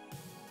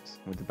that's-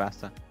 with the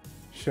pasta.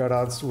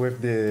 Shoutouts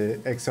with the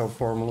Excel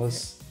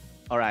formulas.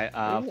 All right,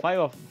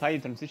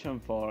 five transition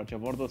for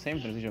Japorto,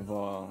 same transition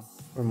for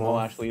For Mo Mo.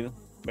 actually.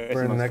 Very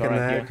We're similar neck score and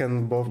right neck, here.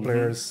 and both Mhm.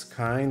 players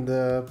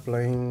kinda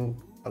playing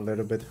a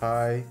little bit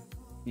high.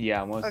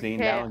 Yeah, Mo's laying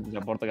Okay. down.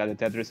 Japorto got the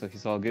Tetris, so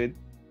he's all good.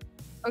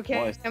 Okay,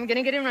 Boys. I'm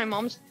gonna get in my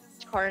mom's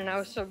car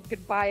now. So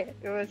goodbye.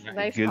 It was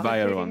nice. Goodbye,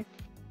 conversating. everyone.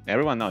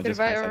 Everyone, no, just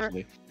Goodbye, guys everyone.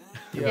 actually.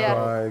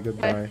 Yeah.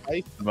 Goodbye.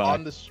 Heist Bye.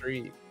 on the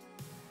street.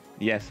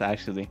 Yes,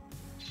 actually.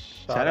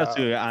 Shout out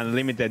to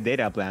unlimited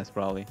data plans,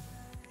 probably.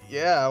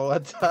 Yeah,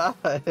 what's up?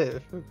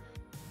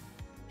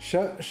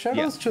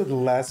 Shoutouts to the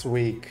last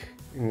week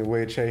in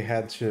which I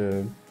had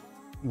to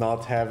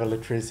not have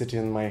electricity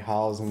in my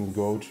house and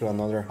go to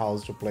another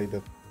house to play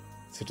the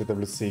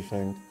CTWC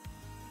thing.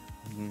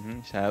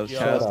 Shout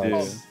Shout out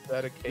outs.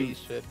 to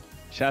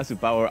Dedication.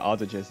 power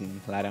outages in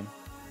LATAM.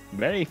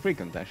 Very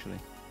frequent, actually.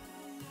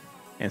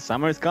 And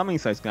summer is coming,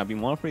 so it's gonna be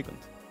more frequent.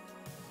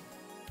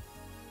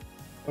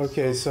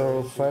 Okay,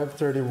 so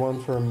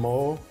 531 for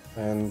Mo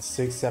and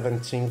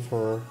 617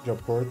 for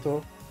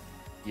Japorto.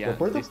 Yeah,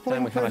 Japorto this time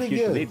playing we have a pretty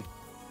huge good. lead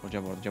for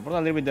Japorto. Japorto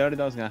a little bit dirty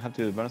though, is gonna have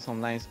to burn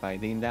some lines by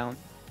digging down.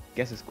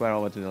 Gets a square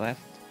over to the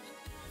left.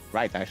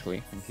 Right,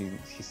 actually. And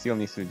he still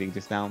needs to dig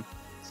this down.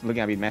 It's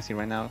looking a bit messy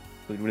right now.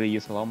 Could really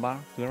use a lumbar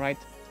to the right.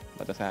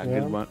 But that's a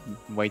good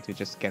way to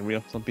just get rid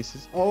of some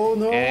pieces. Oh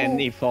no! And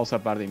it falls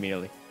apart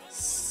immediately.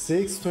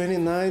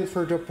 629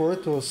 for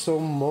Japorto, so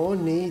Mo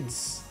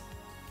needs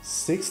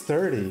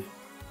 630.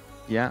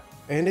 Yeah,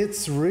 And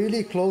it's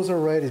really close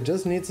already,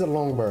 just needs a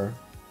long bar.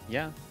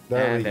 yeah.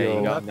 There And we there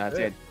you go. go. That's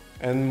it.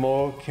 And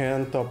Mo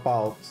can top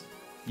out.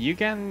 You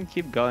can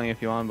keep going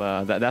if you want,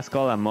 but that's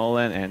called a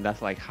mullen, and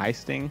that's like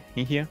heisting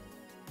in here.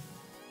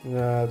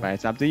 But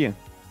it's up to you.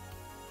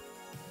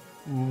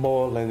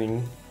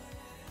 Molening.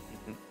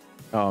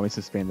 Oh, it's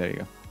a spin. There you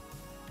go.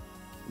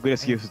 Good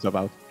excuse to top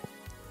out.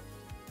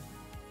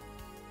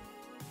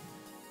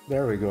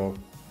 There we go.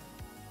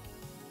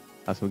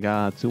 As we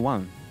got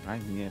 2-1,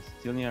 right? Yes,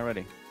 still near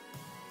already.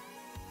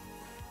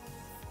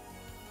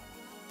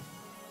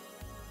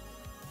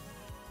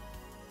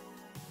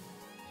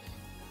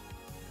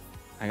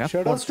 I got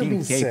Shoutouts to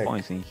being 14k sick.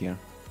 points in here.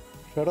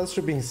 Shoutouts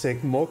to being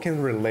sick. Mo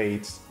can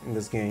relate in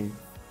this game.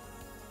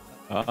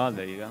 Oh,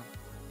 there you go.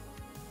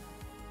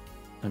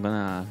 I'm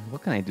gonna.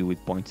 What can I do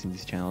with points in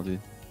this channel, dude?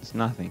 It's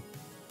nothing.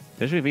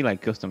 There should be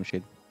like custom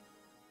shit,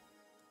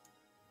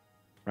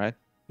 right?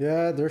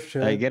 Yeah, there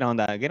should. Like, get on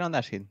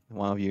that shit.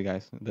 One of you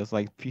guys. There's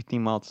like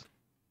 15 mods.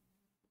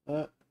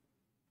 Yeah.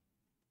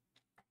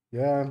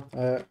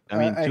 I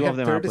mean, two have of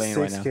them are playing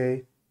right now.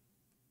 36K.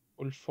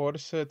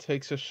 Ulforce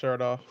takes his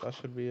shirt off. That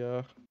should be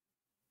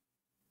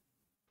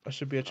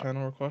a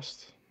channel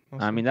request.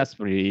 I mean, that's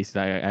pretty easy.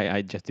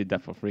 I just did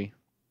that for free.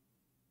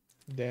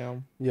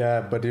 Damn. Yeah,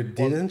 but it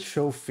didn't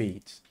show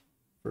feet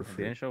for It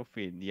free. didn't show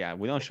feed. Yeah,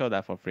 we don't show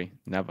that for free.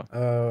 Never.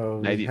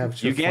 Oh, Like, we have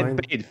to you get find.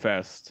 paid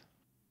first.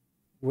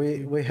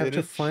 We have to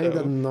didn't find show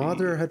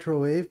another feet.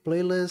 Retrowave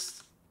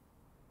playlist.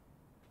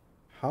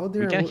 How We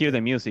dare can hear the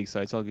music,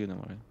 so it's all good.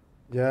 Don't worry.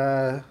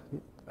 Yeah,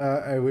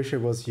 I wish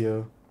it was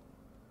you.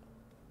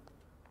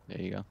 There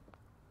you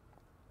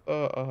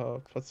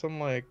go. Put some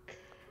like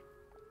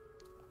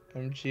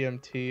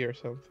MGMT or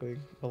something,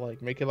 but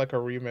like make it like a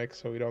remix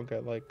so we don't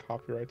get like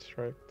copyright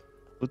striked.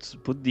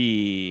 Put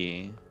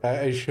the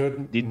I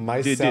should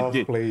myself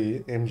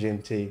play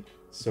MGMT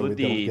so we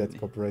don't get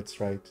copyright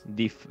strikes.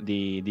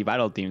 the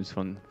battle teams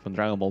from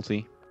Dragon Ball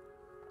Z.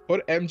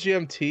 Put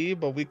MGMT,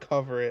 but we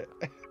cover it.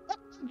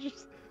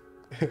 Just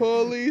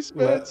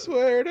policemen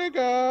swear to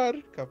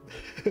God.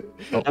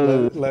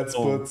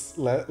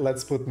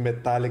 Let's put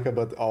Metallica,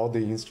 but all the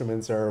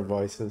instruments are our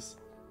voices.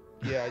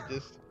 Yeah,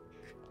 just.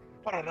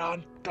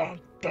 Dun, dun,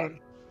 dun.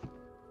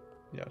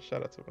 Yeah,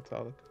 shout out to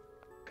Metallica.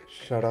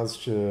 Shout outs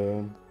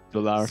to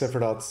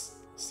Sephiroth's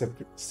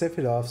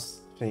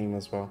team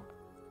as well.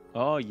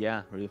 Oh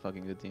yeah, really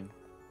fucking good team.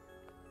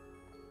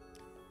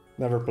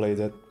 Never played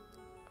it.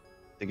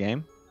 The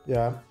game?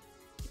 Yeah.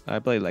 I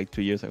played like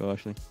 2 years ago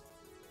actually.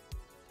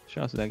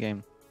 Shout out to that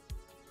game.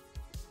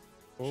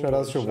 Shout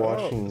outs to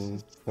watching.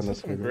 This is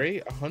some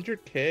great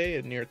 100k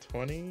and near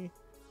 20.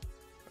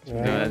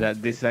 Yeah. No,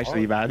 this is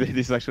actually bad.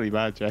 This is actually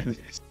bad, Chad.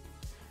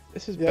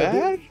 This is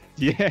bad?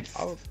 Yes.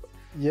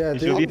 Yeah,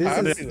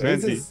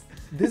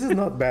 this is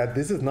not bad.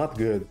 This is not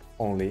good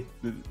only.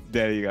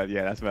 There you go.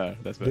 Yeah, that's better.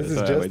 That's better. This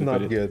is just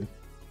not good.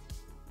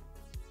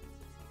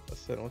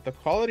 Listen, with the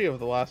quality of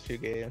the last few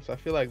games, I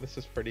feel like this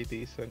is pretty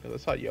decent.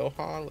 Because I saw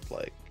Johan with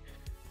like,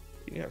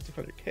 you have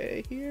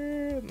 200k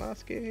here in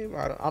last game.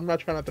 I'm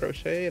not trying to throw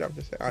shade. I'm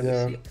just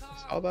saying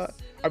I saw that.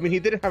 I mean, he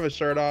didn't have his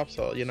shirt off,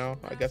 so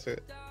I guess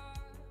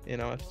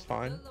it's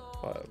fine.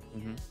 But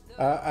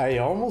I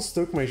almost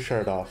took my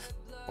shirt off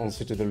on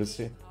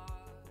CTWC.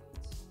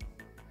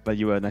 But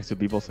you were next to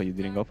people, so you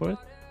didn't go for it?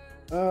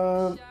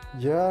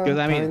 Yeah. Because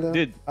I mean,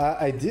 dude,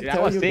 I did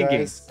tell you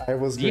guys I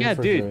was going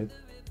for it.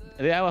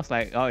 I was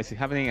like, oh, is it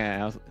happening?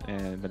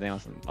 But then I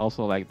was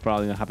also like,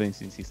 probably not happening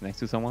since he's next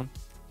to someone.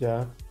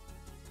 Yeah.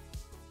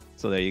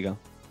 So there you go.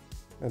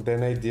 And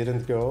then I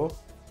didn't go.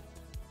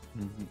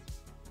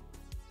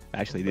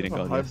 Actually, didn't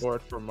go. High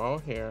board for Mo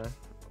here.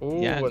 Ooh,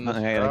 yeah, I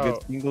got a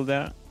good single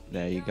there.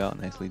 There you go.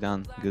 Nicely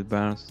done. Good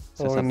burns.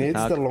 Oh, it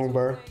needs the long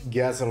bar.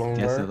 Guess a long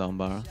bar. Guess the long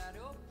bar.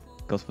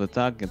 Goes for the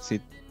tug, gets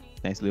it.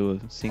 Nice little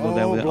single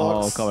there with it.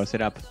 Oh, covers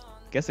it up.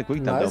 Guess the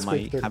quick tap though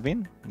might have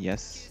been.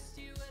 Yes.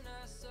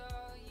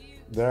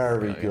 There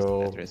we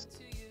go.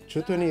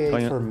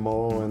 228 for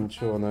Mo and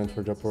 209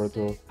 for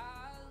Japorto.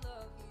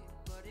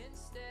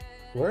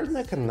 Where's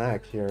neck and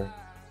neck here?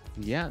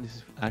 Yeah, this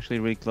is actually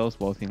really close,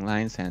 both in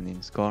lines and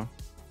in score.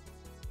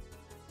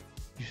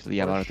 Usually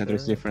about a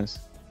Tetris difference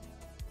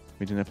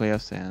between the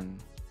players, and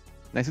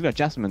nice little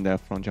adjustment there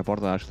from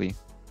Japorto actually.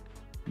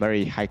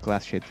 Very high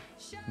class shit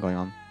going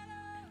on.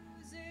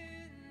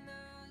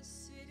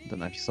 Don't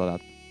know if you saw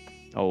that.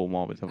 Oh,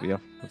 more with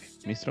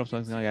Mr.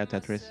 Something's gonna get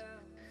Tetris.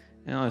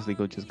 And honestly,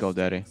 could just go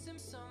dirty.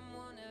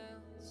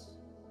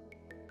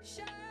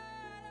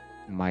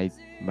 Might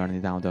burn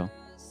it down though.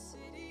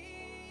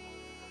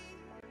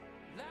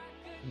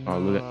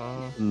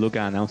 Oh, look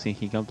at announcing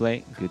he can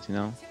play. Good to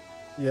know.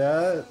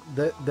 Yeah,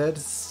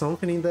 that's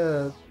something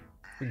that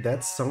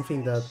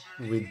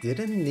we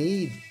didn't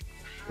need,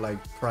 like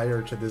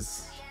prior to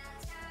this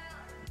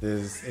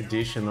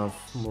edition of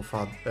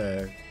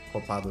Copados.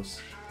 Copados.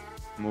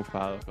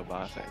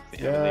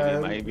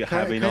 Yeah,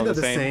 kind of the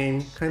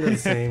same. Kind of the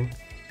same.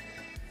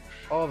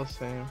 All the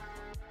same.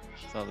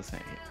 It's all the same.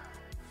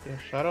 Yeah.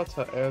 Shout out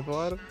to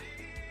Edward.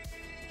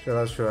 Shout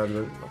out to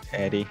Edward.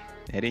 Eddie,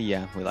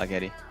 yeah, we like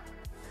Eddie.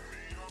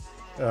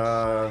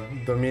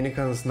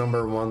 Dominican's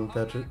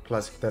 #1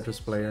 classic Tetris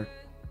player.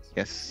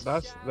 Yes.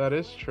 That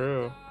is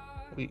true.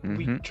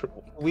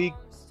 We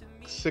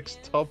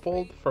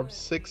six-tupled from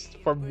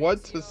 1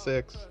 to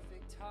 6.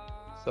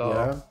 So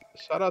yeah.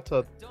 Shout out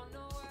to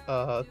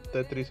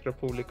Tetris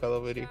República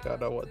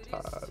Dominicana one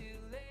time.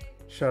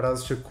 Shout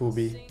outs to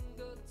Kubi.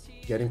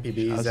 Getting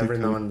PBs every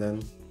now and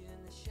then.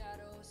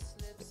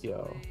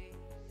 Yo.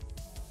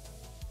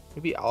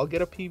 Maybe I'll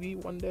get a PB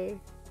one day.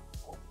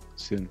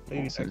 Soon.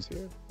 Maybe next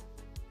year.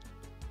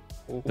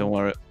 Ooh, don't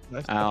worry.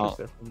 Nice I'll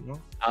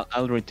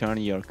return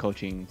your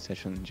coaching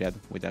session, Jed,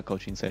 with a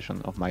coaching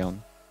session of my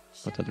own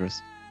for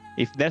Tetris.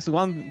 If there's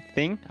one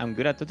thing I'm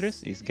good at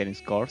Tetris, is getting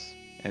scores,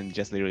 and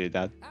just literally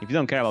that. If you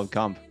don't care about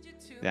comp,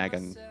 then I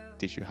can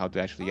teach you how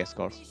to actually get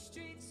scores.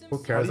 Who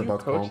cares about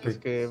coach this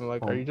game?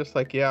 Like, are you just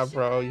like, yeah,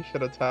 bro, you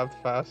should have tapped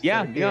faster?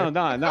 Yeah, no.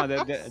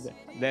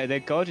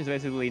 The coach is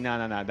basically,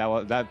 no.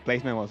 That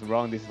placement was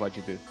wrong. This is what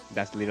you do.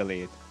 That's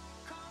literally it.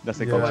 That's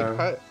the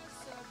coach.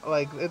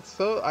 Like it's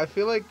so. I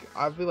feel like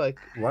I'd be like,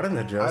 what an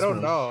adjustment. I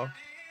don't know,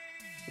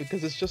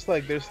 because it's just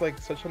like there's like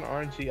such an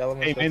RNG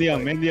element. Hey,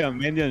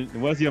 Mendian,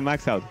 what's your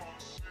max out?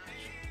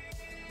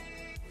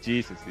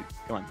 Jesus, dude.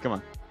 Come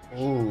on.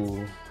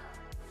 Ooh.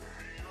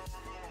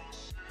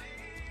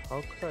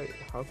 How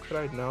could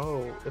I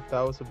know if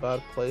that was a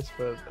bad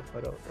placement if I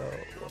don't know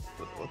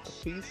what the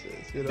piece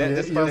is? You know,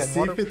 you'll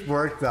see if it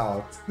worked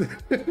out.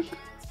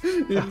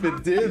 If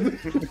it did.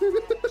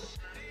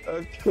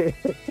 Okay.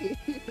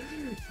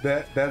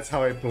 That's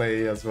how I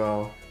play as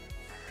well.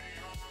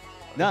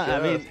 No, I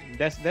mean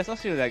there's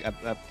actually like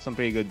some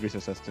pretty good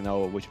resources to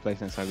know which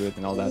placements are good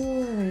and all that.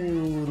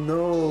 Ooh,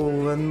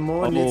 no, and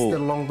Mo needs the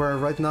long bar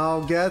right now.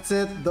 Gets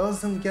it,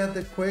 doesn't get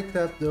the quick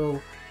tap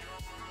though.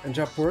 And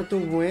Japorto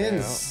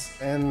wins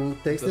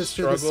and takes The this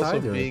to the struggles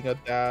of decider. being a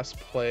DAS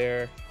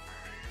player.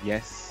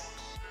 Yes.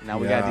 Now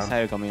we got a Yeah.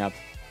 decider coming up.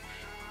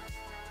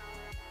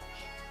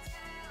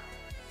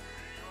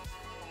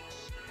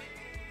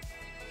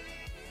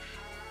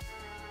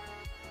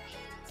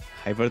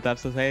 Hyper Tap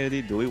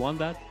Society, do we want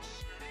that?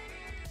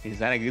 Is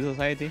that a good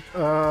society?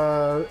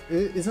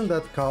 Isn't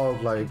that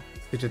called like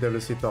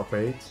PGWC Top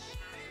 8?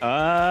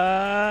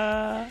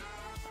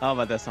 Oh,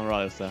 but that's some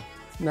roller stuff.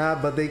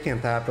 Nah, but they can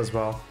tap as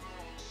well.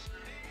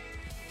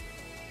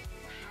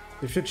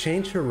 If you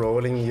change your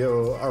rolling, you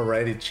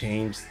already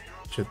changed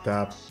to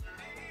tap.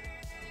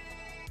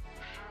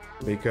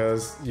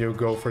 Because you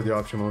go for the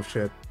optimal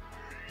shit.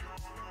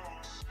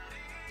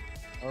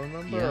 I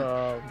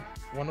remember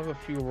one of the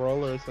few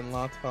rollers in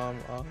LATAM,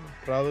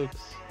 Radux,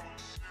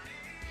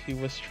 he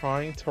was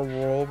trying to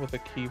roll with a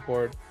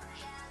keyboard.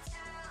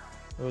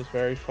 It was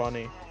very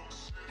funny.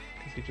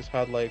 Because he just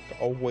had like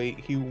a wait.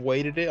 He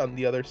waited it on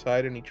the other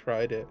side and he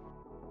tried it.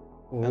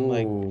 And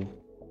like, Ooh.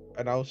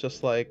 and I was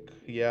just like,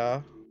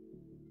 yeah.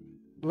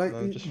 Like,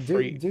 And then just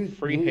dude,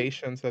 free you-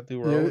 Haitians that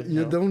do rolling.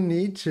 You don't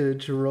need to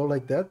roll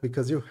like that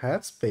because you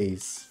have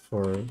space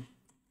for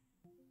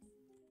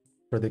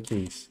the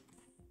keys.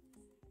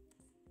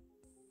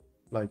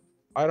 Like,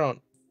 I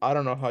don't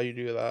know how you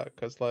do that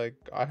because like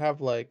I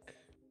have like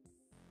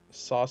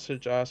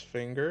sausage ass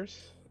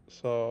fingers,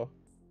 so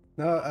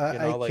no, I, You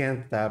know, I like-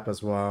 can't tap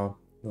as well.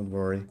 Don't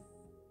worry.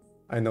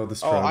 I know the oh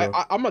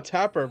struggle. I'm a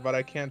tapper but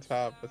I can't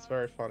tap. It's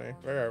very funny,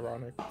 very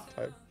ironic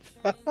type.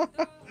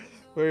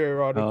 Very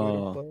ironic way to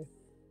Oh. play.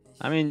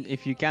 I mean,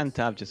 if you can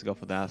tap, just go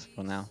for that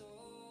for now.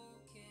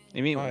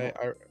 I mean, I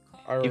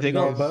If they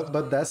No, refuse.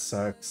 but that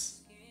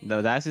sucks.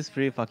 the dice is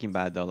pretty fucking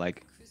bad though.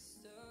 Like,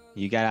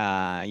 you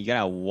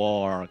gotta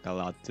work a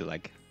lot to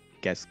like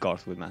get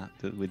scores with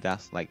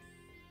that. Like,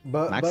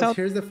 But Max out?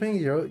 here's the thing: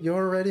 you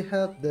already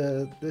have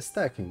the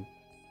stacking.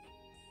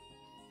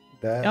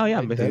 That Oh, yeah,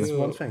 like, but that's you-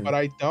 one thing. But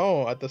I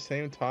don't at the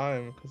same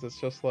time because it's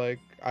just like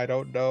I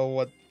don't know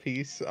what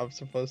piece I'm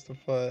supposed to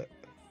put.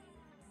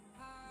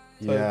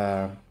 like-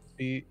 Yeah.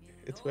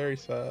 It's very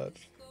sad.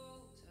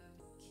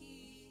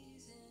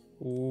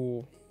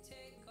 Ooh,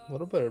 a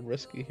little bit of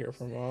risky here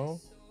from Mo.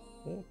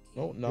 Oh,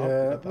 no, no.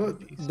 Yeah, not that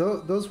but piece.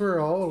 those were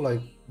all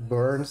like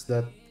burns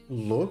that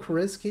look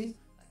risky,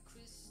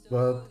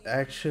 but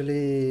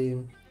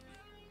actually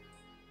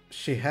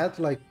she had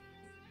like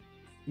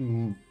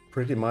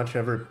pretty much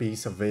every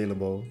piece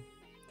available,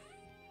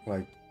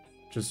 like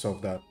to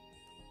solve that.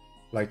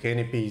 Like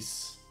any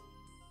piece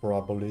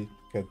probably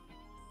could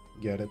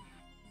get it.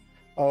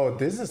 Oh,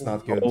 this is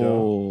not good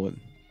though. oh,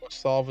 What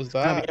solve is it's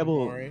gonna that? be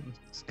able. Maury?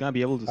 It's gonna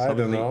be able to. I don't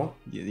solidly- know.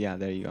 Yeah,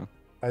 there you go.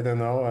 I don't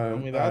know.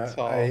 me that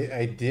solve.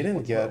 I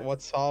didn't get.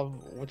 What solve?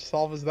 Which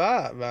solve is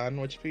that, man?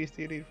 Which piece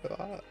do you need for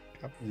that?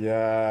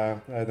 Yeah,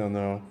 I don't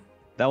know.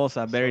 That was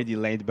a very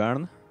delayed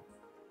burn.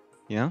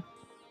 Yeah.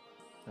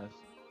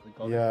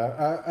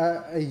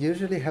 Yeah, I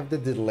usually have the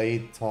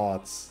delayed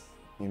thoughts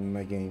in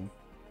my game.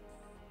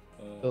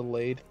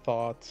 Delayed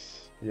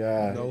thoughts.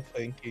 Yeah, No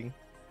thinking.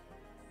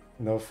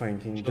 no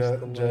thinking.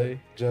 Just delay.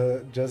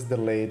 Just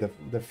delay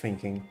the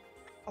thinking.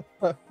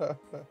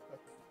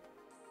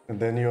 And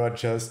then you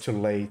adjust too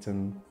late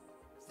and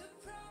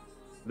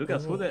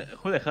Lucas, who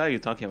the hell are you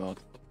talking about?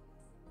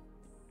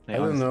 I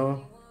don't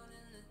know.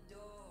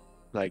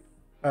 Like,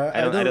 I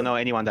I don't know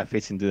anyone that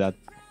fits into that.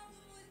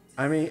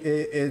 I mean,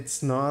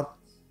 it's not.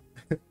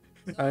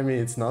 I mean,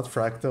 it's not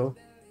fractal.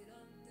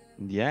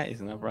 Yeah,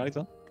 he's not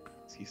Fractal.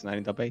 He's not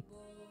in top 8.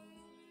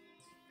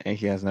 And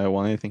he has never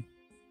won anything.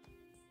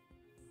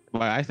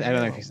 Well, I don't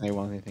know if he's never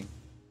won anything.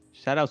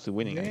 Shout out to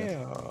winning, I guess.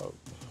 Yeah.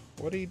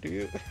 What do you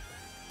do?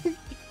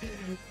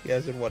 He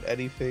hasn't won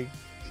anything.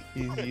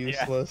 He's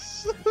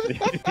useless.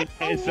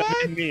 It's what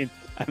I mean.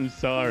 I'm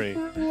sorry. I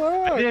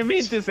Relax. didn't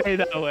mean to say it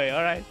that way,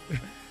 alright?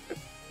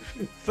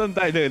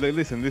 Sometimes, look,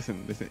 listen.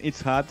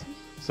 It's hot,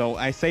 so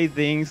I say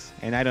things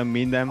and I don't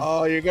mean them.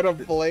 Oh, you're gonna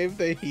blame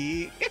the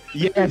heat?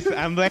 Yes,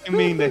 I'm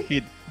blaming the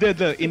heat. Dude,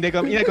 look, in the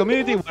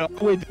community, what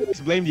we do is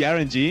blame the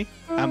RNG.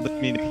 I'm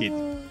blaming the heat.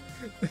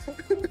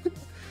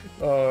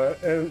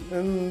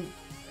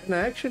 And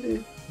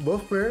actually,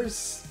 both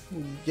players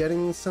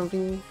getting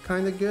something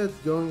kind of good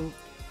going.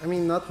 I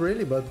mean, not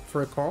really, but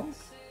for a comp,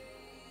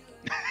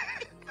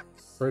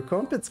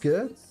 it's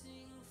good.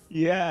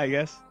 Yeah, I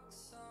guess.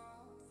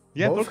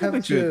 Yeah, both Pokemon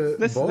is good.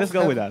 Let's both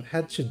go with have that.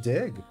 Had to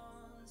dig.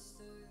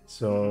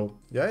 So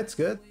yeah, it's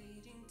good.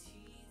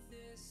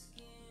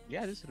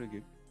 Yeah, this is really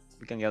good.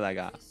 We can get like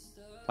a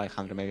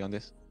 500 maybe on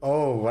this.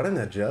 Oh, what an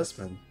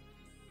adjustment!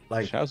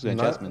 Like Shout out to the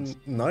not, adjustments.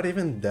 not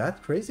even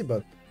that crazy,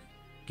 but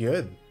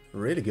good,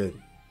 really good.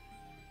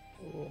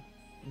 Oh,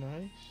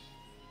 nice.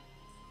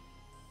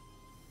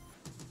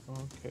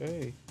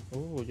 Okay.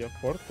 Oh,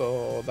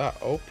 Yaporto,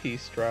 that OP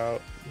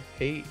drought.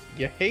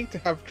 You hate to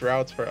have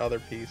droughts for other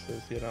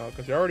pieces, you know,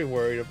 because you're already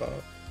worried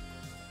about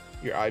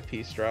your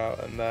eyepiece drought,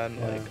 and then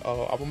Yeah. like,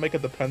 oh, I'm gonna make a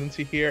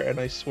dependency here, and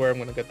I swear I'm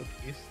gonna get the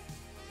piece,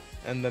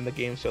 and then the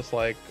game's just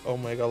like, oh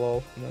my god,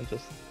 lol, and then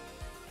just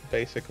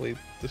basically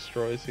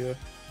destroys you.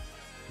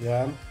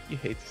 Yeah, You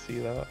hate to see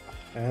that.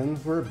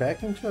 and we're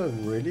back into a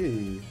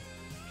really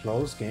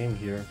close game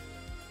here.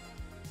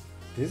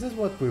 This is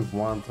what we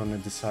want on a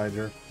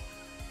decider.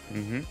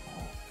 Mm-hmm.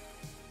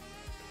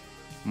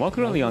 More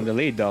currently on the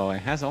lead though. It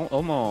has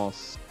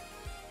almost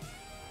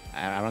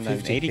around an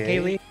 50K?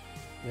 80K lead.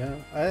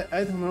 Yeah,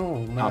 I don't know.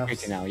 Oh, Maths.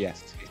 50 now,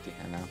 yes, 50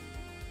 now.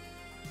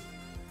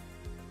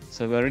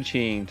 So we're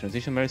reaching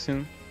transition very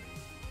soon.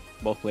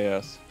 Both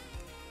players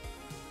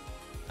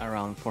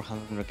around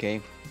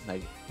 400K,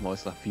 like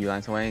most a few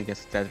lines away.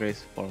 Against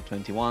Tetris for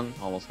 21,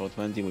 almost for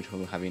 20, which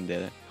will have been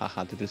the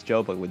haha Tetris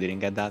joke, but we didn't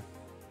get that.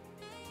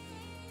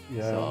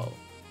 Yeah. So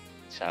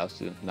shoutouts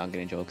to not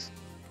getting jokes.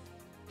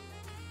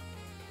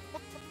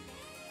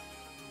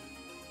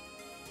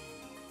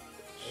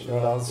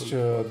 Shoutouts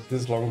to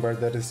this Longbird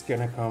that is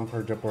gonna come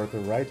for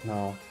Japorto right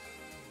now.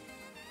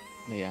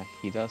 Yeah,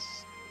 he does.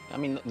 I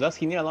mean, does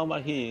he need a long bar?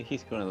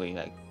 He's currently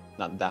like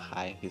not that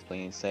high. He's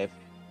playing safe,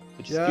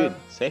 which is Yeah. good.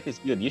 Safe is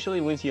good.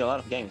 Usually wins you a lot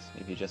of games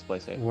if you just play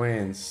safe.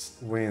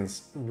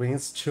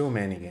 Wins too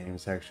many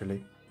games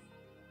actually.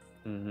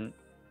 Mm-hmm.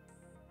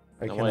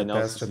 I can Nobody knows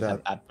attest to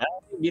that.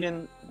 apparently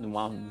beating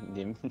one of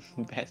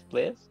the best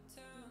players.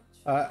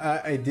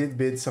 I did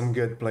beat some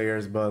good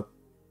players, but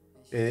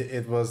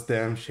it was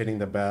them shitting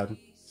the bed.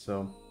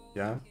 So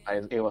yeah,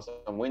 It was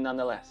a win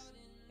nonetheless.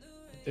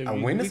 Dude, A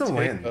win is a take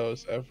win.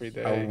 those every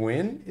day. a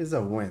win is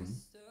a win. We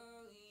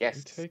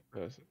Yes. take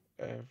those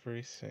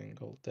every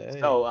single day.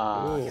 So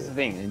here's the Ooh.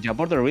 thing: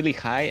 Japorto really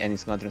high, and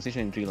it's gonna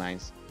transition in 3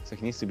 lines. So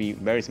he needs to be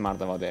very smart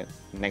about the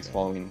next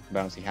following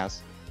barons he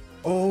has.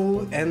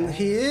 Oh, and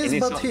he is, It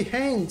is but on- he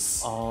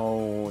hangs.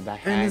 Oh, that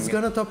And hang. he's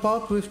gonna top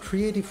out with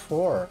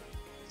 384.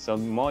 So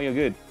more, you're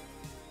good.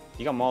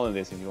 You can mull in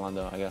this if you want,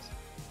 though. I guess.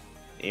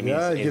 It means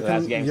Yeah, it's you the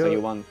last can- game, so you-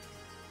 you won.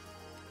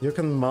 You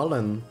can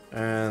mullen,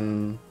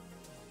 and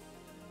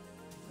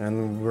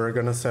we're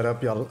gonna set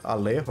up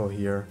Alejo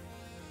here.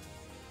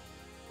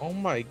 Oh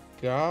my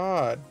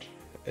god.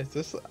 Is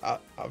this?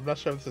 I'm not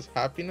sure if this is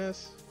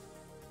happiness.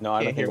 No,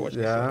 I Can't don't hear hear what what.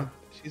 she's Yeah. saying.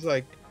 She's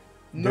like,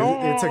 no.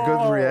 It's a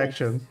good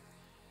reaction.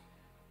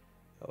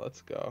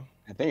 Let's go.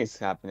 I think it's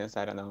happiness.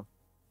 I don't know.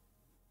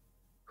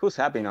 Who's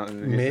happy now? These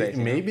May, days, you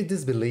know? maybe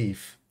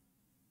disbelief.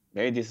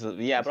 Maybe this.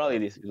 Yeah, probably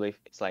disbelief.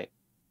 It's like.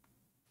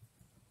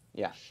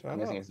 Yeah, Shut I'm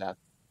guessing up. it's that.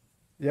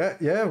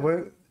 Yeah.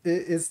 Well,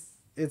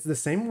 it's the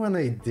same when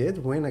I did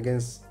win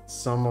against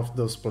some of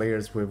those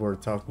players we were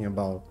talking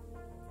about.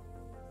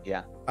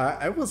 Yeah.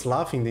 I was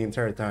laughing the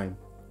entire time.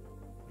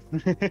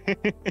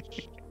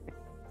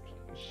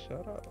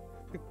 Shut up.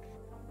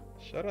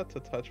 Shout out to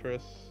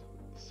Tetris.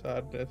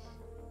 Sadness.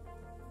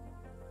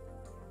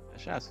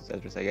 Shout out to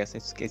Tetris. I guess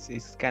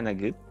it's kind of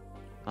good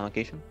on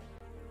occasion.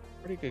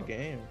 Pretty good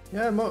game.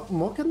 Yeah,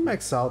 Mo can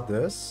max out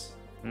this.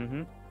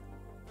 Mm-hmm.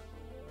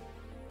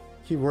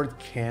 Keyword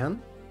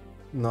can,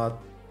 not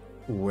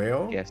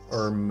will, Yes.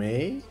 or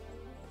may,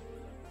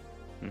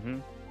 Mm-hmm.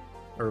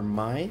 or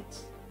might.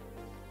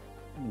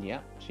 Yeah,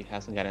 she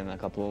has gotten a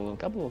couple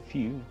of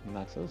few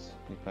maxes,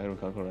 if I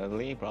recall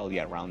correctly. Probably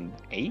around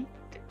 8,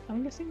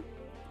 I'm guessing.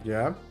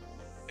 Yeah.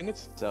 I think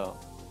it's So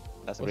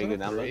that's a was pretty it good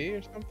number. 3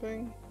 or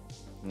something.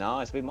 No,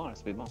 it's a bit more.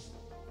 It's a bit more.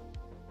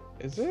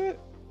 Is it?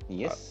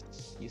 Yes,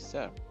 yes,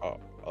 sir.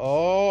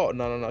 Oh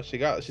no. She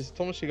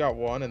told me she got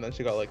 1 and then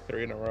she got like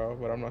 3 in a row,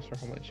 but I'm not sure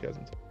how many she has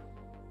in total.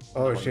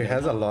 Oh, No, she no,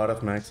 has no. a lot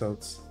of max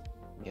outs.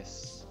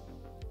 Yes.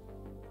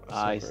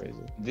 That's so crazy.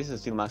 This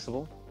is still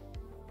maxable.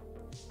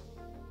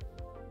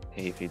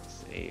 If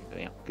it's a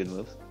good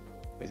move,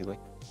 basically.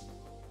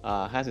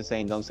 Has to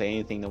saying don't say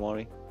anything, don't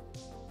worry.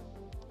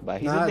 But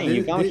here's the thing,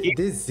 you can't hear.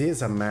 this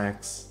is a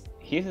max.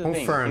 Here's the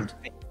Confirmed.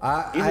 thing.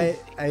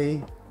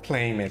 I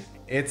claim it.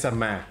 It's a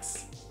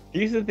max.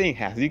 Here's the thing,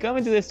 Has. You come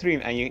into the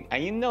stream and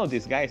you know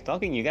this guy is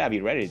talking, you gotta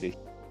be ready to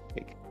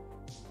like,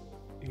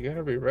 You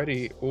gotta be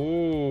ready.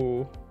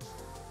 Ooh.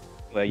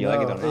 whether you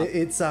like it or No, not.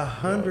 it's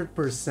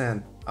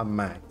 100% a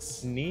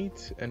max.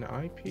 Neat an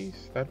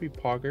eyepiece? That'd be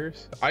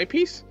poggers.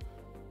 Eyepiece?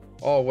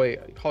 Oh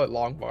wait, call it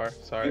long bar.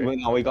 Sorry.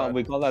 We call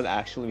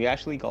that we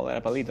actually call that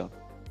a palito.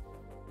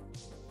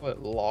 Call it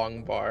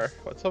long bar.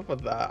 What's up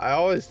with that?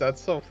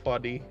 That's so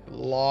funny.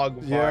 Long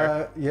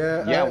bar.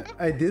 Yeah.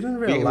 I didn't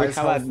We realize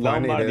have how a funny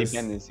Lombard it is.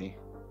 dependency.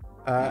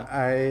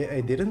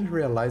 I didn't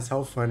realize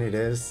how fun it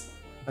is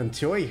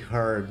until I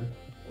heard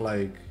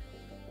like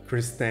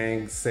Chris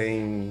Tang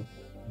saying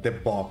the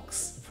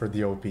box for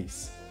the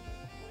OPs.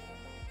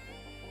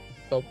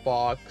 The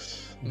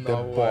box. The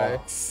No way.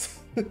 box.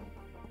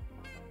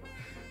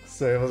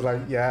 So it was like,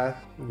 yeah,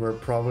 we're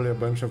probably a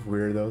bunch of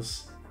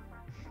weirdos.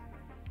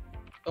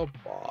 The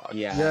box.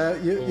 Yeah. Yeah,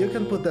 you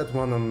can Ooh. put that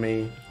one on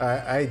me.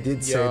 I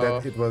did say Yeah.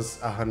 that it was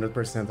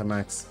 100% a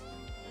max.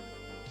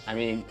 I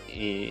mean,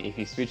 if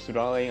you switch to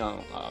rolling,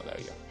 oh, there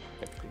you go.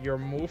 Your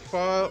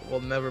Mufa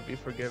will never be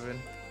forgiven.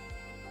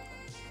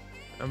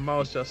 And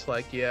Mo's just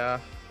like, yeah,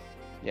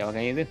 Yeah, what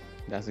can you do?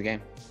 That's the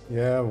game.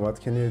 Yeah,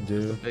 what can you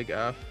do? big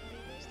F.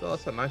 Still,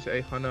 that's a nice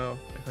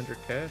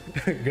 800k.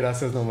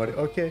 Gracias, nobody.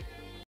 Okay.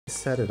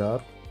 Set it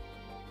up.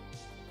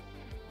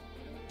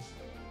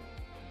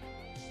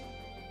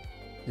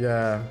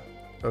 Yeah.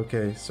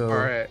 Okay, so All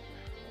right,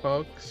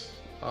 folks.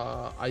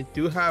 I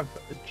do have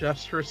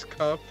Jester's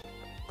Cup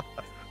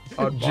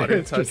on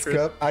Modern Jester's Tetris.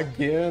 Cup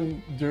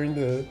again during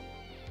the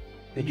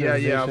Yeah, but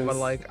transitions.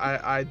 like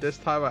I this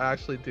time I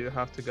actually do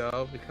have to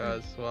go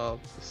because well,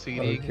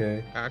 seating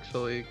Okay.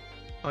 actually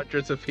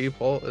hundreds of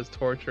people is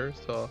torture.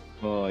 So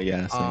Oh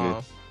yeah, that's not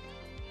um,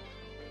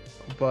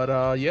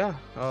 but yeah,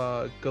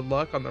 good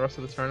luck on the rest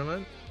of the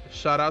tournament.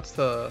 Shout outs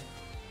to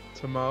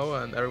Mo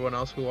and everyone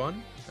else who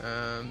won.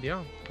 And yeah,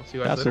 I'll see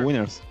you good. guys That's the later.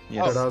 winners.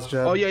 Yes. Shout outs,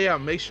 Jed. Oh yeah.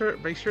 Make sure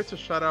to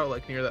shout out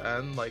like near the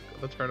end, like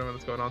the tournament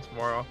that's going on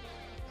tomorrow.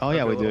 Oh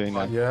yeah, Okay, we're little doing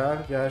that.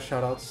 plug. Yeah,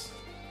 shout outs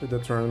to the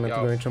tournament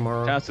Yo. going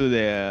tomorrow. Shout out to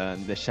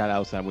the shout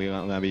outs that we're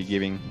gonna be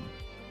giving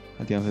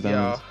at the end of the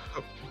Yeah,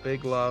 tournament.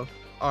 big love.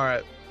 All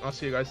right, I'll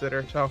see you guys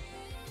later. Ciao.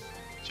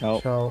 Ciao.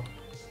 Ciao.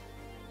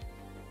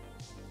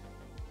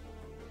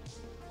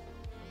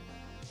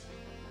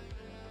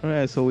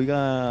 Alright, so we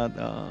got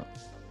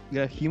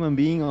a human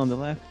being on the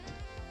left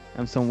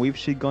and some whip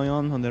shit going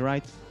on the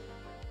right.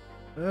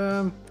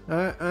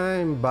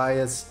 I'm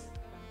biased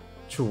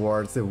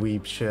towards the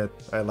weep shit.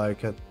 I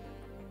like it.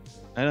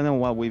 I don't know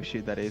what whip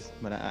shit that is,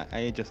 but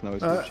I just know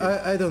it's whip shit.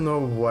 I don't know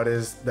what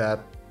is that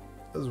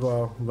as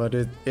well, but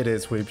it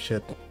is weep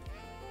shit.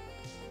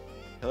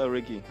 Hello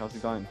Ricky, how's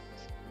it going?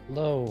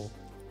 Hello.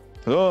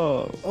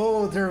 Hello!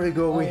 Oh, there we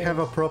go. We Oh. have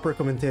a proper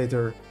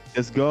commentator.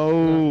 Let's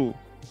go!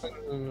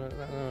 No,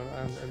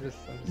 I'm just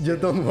You here.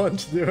 don't want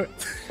to do it.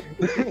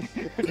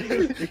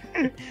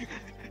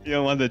 You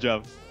don't want the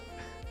job.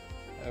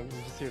 I'm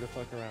just here to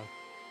fuck around.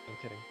 I'm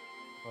kidding.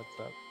 What's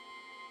up?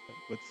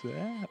 What's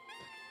up?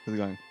 How's it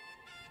going?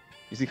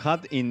 Is it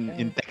hot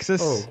in Texas?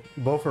 Oh,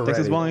 both are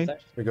Texas ready. boy?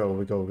 We go.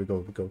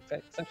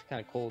 It's actually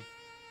kind of cold.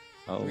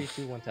 Oh, 3,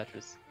 2, 1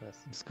 Tetris. Yes.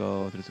 let's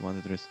go. 3, 2,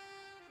 1, 2, 3.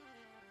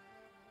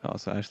 Oh,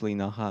 so actually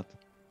not hot.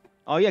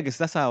 Oh yeah, because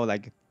that's how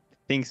like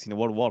things in the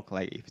world work.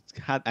 Like if it's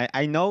hot,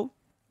 I know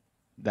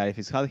that if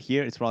it's hot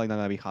here, it's probably not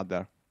gonna be hot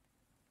there.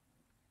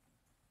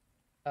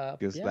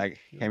 Because Yeah. like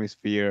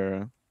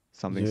hemisphere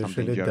something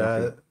Usually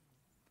geography.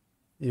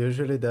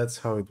 Usually that's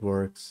how it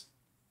works.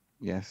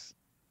 Yes.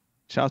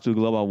 Shout out to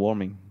global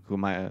warming who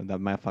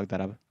might fuck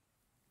that up.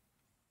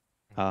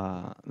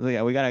 So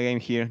yeah, we got a game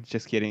here.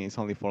 Just kidding. It's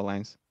only 4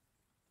 lines.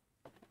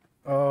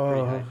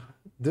 Oh, high.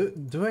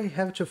 do I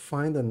have to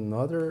find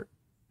another?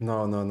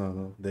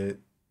 No.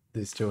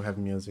 They still have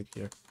music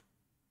here.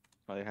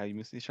 Probably how you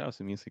music. Shout out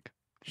to music.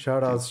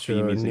 Shout outs Free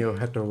to music. New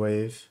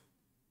Heterowave.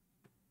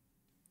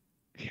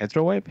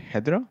 Heterowave?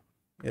 Hetero?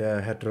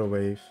 Yeah,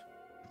 Heterowave.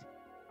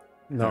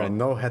 No, Alright.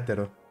 no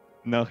hetero.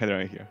 No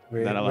hetero here.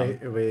 We, Not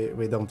allowed.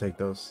 we don't take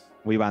those.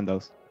 We ban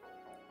those.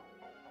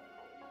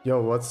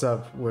 Yo, what's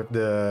up with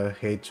the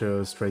hate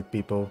to straight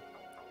people?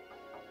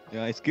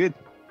 Yeah, it's good.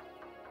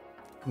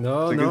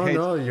 No, It's a good hate.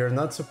 no, you're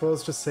not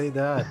supposed to say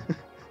that.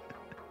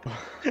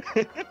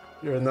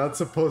 You're not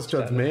supposed to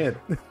Shout out. admit.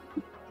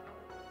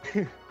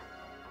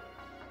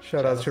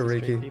 Shout out to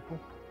straight Ricky. people.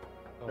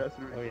 Oh,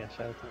 oh yeah,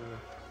 shout out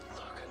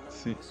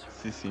to you.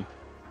 Si.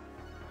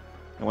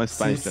 I went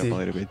Spanish there for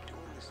a little bit.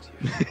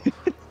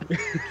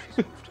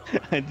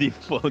 I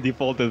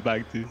defaulted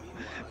back to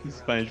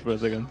Spanish for a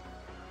second.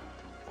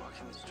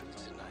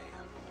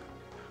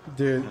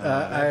 Dude,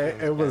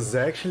 I was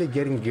actually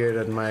getting good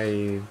at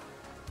my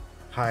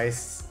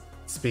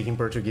speaking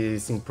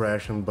Portuguese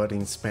impression, but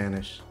in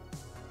Spanish.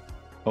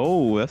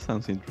 Oh, that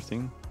sounds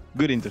interesting.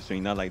 Good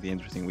interesting, not like the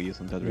interesting we use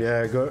on Tetris.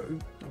 Yeah,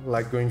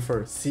 going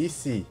for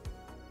sí.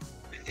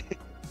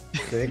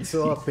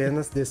 Sexo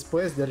apenas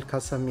después del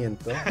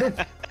casamiento.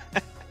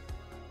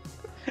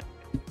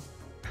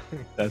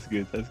 That's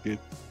good.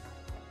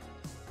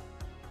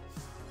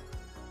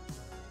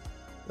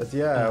 But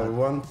yeah,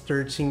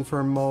 113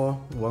 for Mo,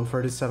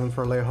 147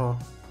 for Lejo.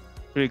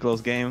 Pretty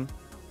close game.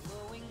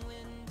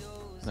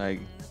 Like,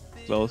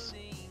 close.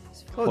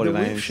 Oh, the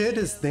 49 whip shit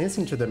is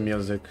dancing to the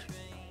music.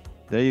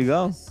 There you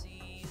go.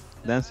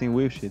 Dancing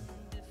with shit.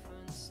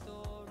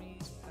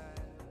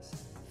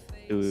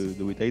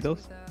 Do we take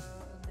those?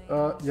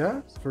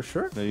 Yeah, for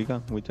sure. There you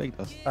go. We take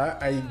those.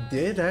 I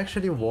did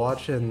actually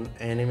watch an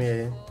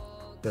anime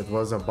that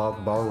was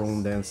about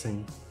ballroom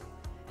dancing.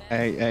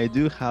 I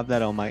do have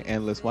that on my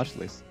endless watch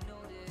list.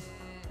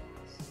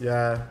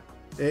 Yeah,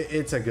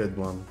 it's a good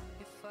one.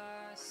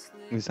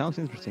 It sounds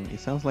interesting. It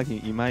sounds like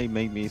it might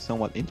make me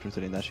somewhat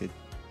interested in that shit.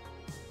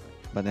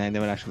 But then I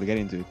never actually get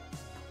into it.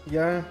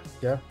 Yeah,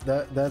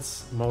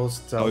 that's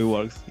most How it of...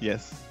 works,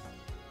 yes.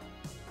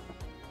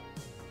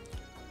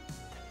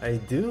 I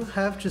do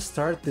have to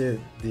start the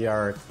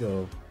arc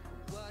though.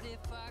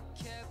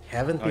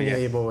 Haven't Oh, been yeah.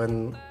 able,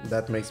 and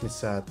that makes me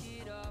sad.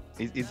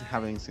 It's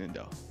happening soon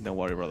though. Don't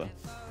worry, brother.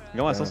 You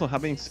know what's Yeah. also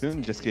happening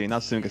soon? Just kidding,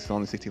 not soon because it's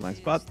only 60 lines,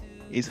 but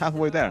it's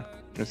halfway there.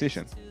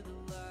 Transition.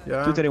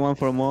 Yeah. 231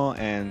 for Mo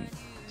and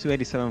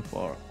 287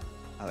 for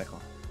Alejo.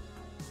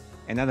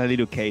 And then a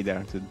little K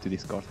there to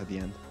discourse at the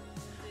end.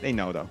 They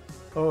know though.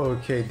 Oh,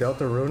 okay.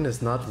 Delta Rune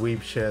is not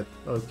weeb shit.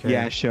 Okay.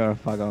 Yeah, sure,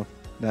 fuck off.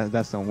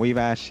 That's some weave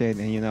ass shit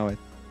and you know it.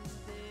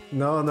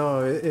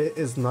 No,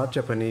 it's not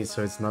Japanese,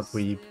 so it's not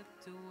weeb.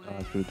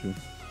 True.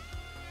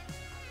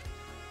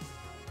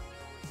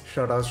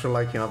 Shoutouts for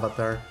liking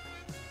Avatar.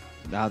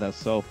 Wow, that's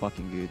so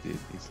fucking good, dude.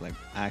 It's like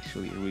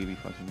actually really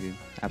fucking good.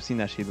 I've seen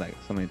that shit like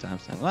so many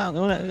times. And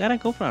well, I gotta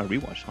go for a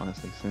rewatch,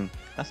 honestly, soon.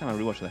 Last time I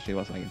rewatched that shit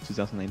was like in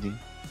 2019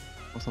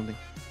 or something.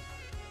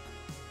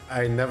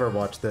 I never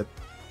watched it.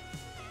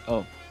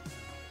 Oh,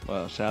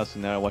 well, shoutouts to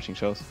never watching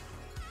shows.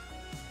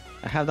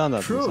 I have done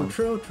that. True.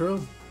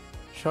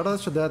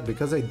 Shoutouts to that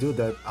because I do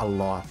that a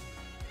lot.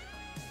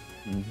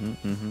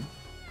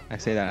 I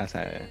say that as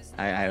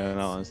I don't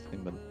know honestly,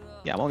 but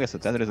yeah, Among Us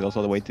Tetris goes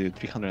all the way to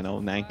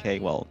 309k.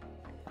 Well,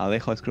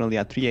 Alejo is currently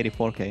at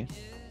 384k.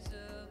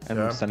 And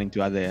Yeah. I'm starting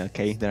to add the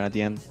K there at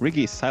the end.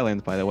 Ricky is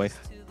silent, by the way.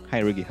 Hi,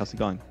 Ricky. How's it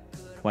going?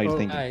 What are you Oh.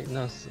 thinking? Hi,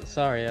 no,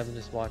 sorry, I'm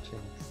just watching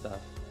stuff.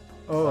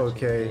 Oh, Watching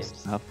okay. games.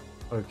 Stuff.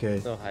 Okay.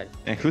 So hype.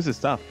 And who's the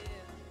stuff?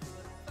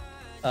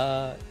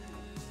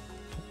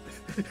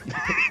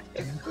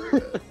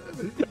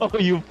 Oh,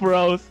 you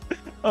froze.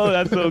 Oh,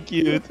 that's so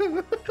cute.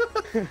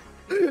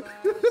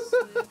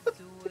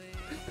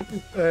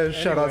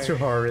 Shout out to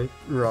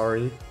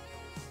Rory.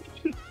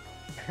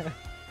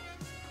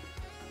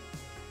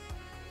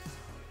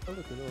 Oh, look,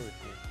 it's over here.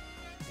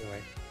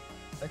 Anyway,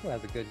 Cycle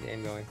has a good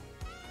game going.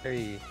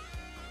 Very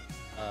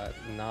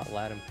not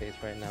LATAM pace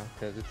right now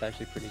because it's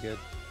actually pretty good.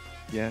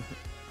 Yeah,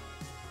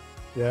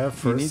 Yeah,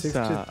 for needs,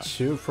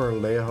 62 for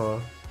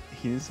Alejo.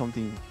 he needs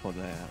something for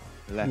the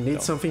left. Need though.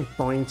 something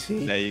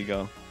pointy. There you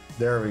go.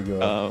 There we go.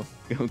 Oh,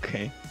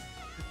 okay.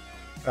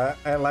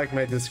 I like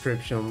my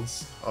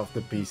descriptions of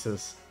the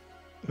pieces.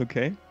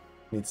 Okay.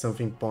 Need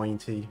something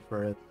pointy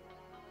for it.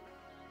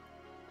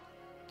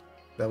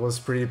 That was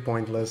pretty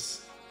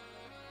pointless.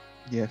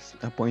 Yes,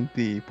 a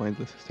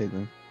pointless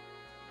statement.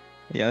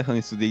 Yeah, Alejo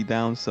needs to dig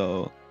down,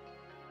 so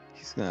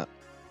he's gonna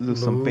lose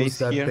some pace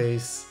that here.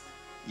 pace.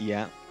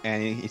 Yeah,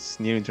 and it's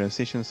nearing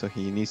transition, so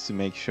he needs to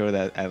make sure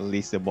that at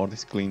least the board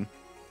is clean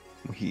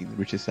when he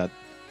reaches that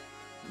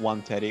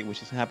 130,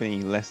 which is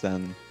happening in less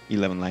than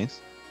 11 lines.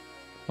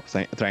 I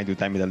was trying to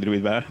time it a little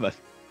bit better, but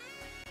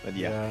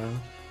yeah.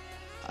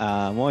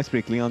 Mo is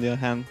pretty clean on the other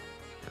hand.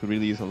 Could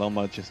really use a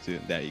Lombard just to,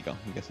 there you go.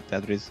 He gets a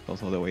Tetris,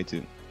 goes all the way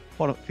to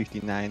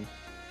 459,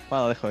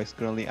 while Alejo is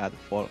currently at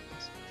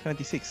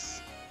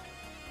 476.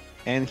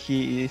 And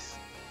he is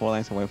 4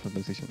 lines away from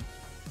transition.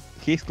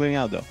 He's clearing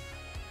out though.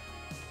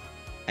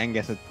 And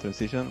gets a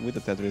transition with the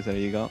Tetris, there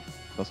you go.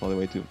 Goes all the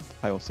way to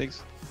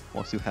 506.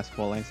 Mo still has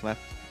 4 lines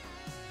left.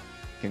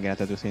 Can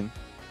get a Tetris in.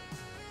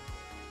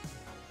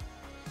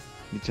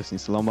 He just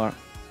needs Lombard.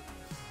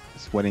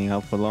 He's waiting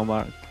out for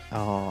Lombard.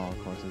 Oh,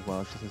 of course as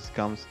well, just as it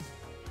comes.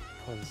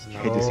 Oh, this is I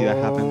not hate to see that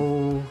happen.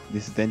 Oh.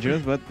 This is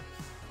dangerous, but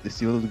it's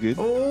still good.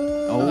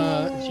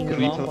 Oh. she could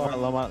Three Lombard. to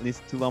Lombard,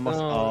 leads to Lombards.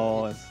 No.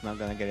 Oh, it's not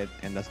gonna get it,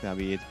 and that's gonna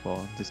be it for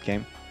this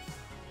game.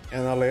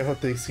 And Alejo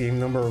takes game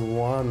number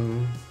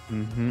 1.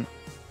 Mm-hmm.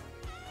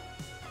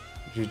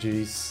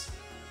 GG's.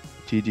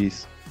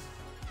 GG's.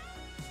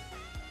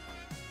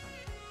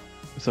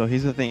 So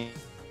here's the thing.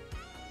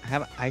 I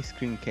have ice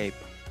cream cape.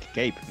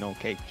 No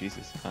cake,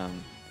 Jesus.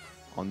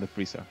 On the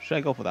freezer. Should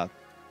I go for that?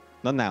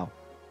 Not now.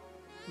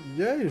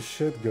 Yeah, you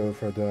should go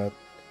for that.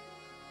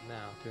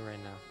 now. Do it right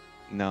now.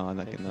 No,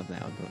 not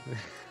now.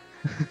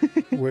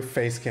 With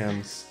face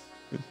cams.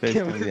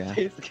 Basically, yeah.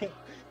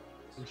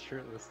 I'm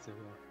shirtless too.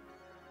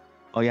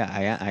 Oh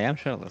yeah, I am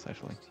shirtless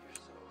actually.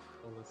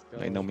 Oh, let's go.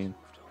 By no mean.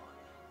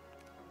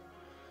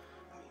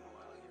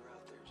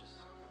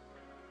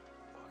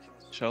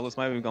 Shirtless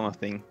might become a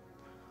thing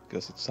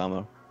because it's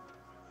summer,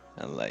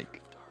 and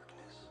like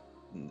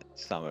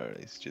summer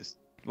is just.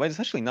 Well, it's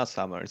actually not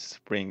summer; it's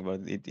spring,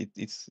 but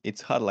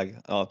it's hot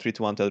like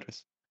 3-2-1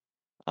 Tetris.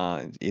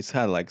 It's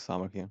hot like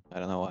summer here. I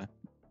don't know why.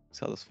 It's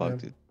hot as fuck, Yeah.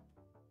 dude.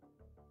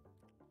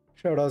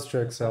 Shoutouts to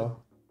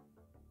Excel.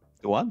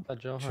 The what? I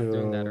thought Johan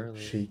doing that To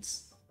earlier.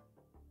 Sheets.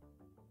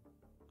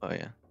 Oh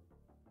yeah.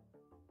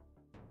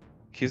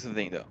 Here's the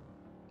thing though.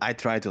 I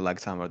try to like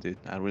summer, dude.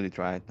 I really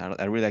tried.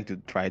 I really like to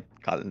try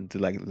to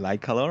like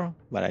light color,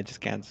 but I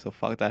just can't. So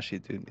fuck that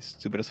shit, dude. It's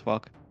stupid as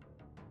fuck.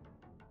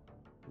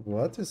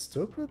 What is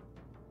stupid?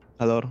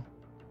 Color.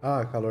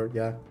 Ah, color,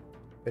 yeah.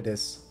 It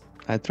is.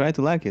 I tried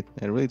to like it.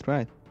 I really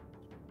tried.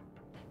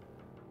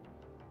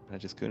 I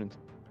just couldn't.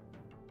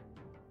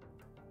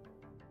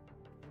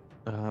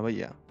 But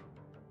yeah.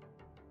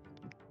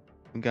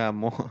 We got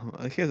more.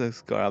 Here's a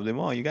score update.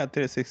 More. You got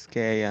 36k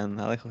and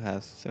Alejo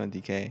has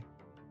 70k.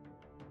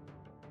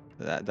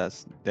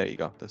 That's there you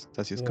go.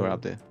 That's your score Yeah.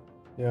 update.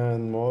 Yeah,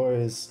 and Mo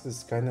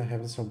is kind of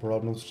having some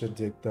problems to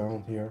dig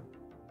down here.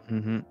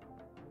 Mm-hmm.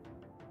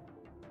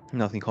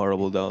 Nothing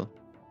horrible though.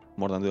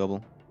 More than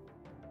doable.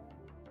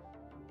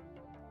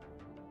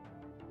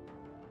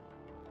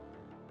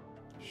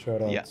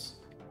 Shoutouts Yeah.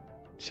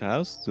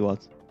 Shoutouts to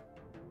what?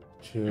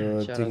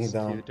 to digging Shoutouts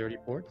down. to Dirty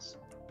Boards.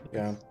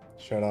 Yeah,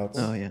 shoutouts.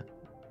 Oh yeah.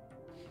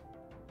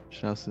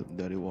 Shoutouts to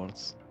Dirty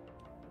Words.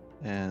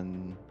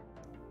 And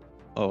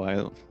oh I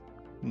don't.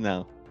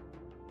 No.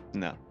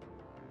 No?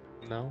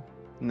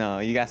 No,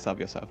 you gotta stop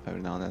yourself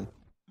every now and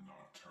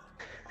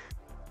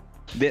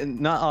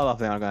then. Not all of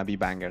them are gonna be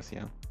bangers,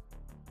 yeah.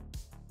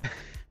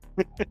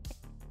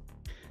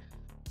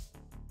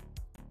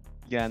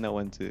 Yeah, know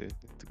when to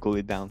cool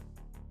it down.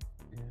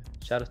 Yeah.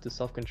 Shout out to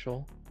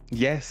self-control.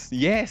 Yes,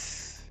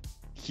 yes.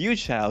 Huge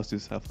shout outs to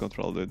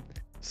self-control, dude.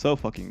 So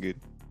fucking good.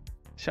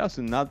 Shout outs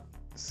to not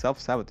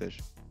self-sabotage.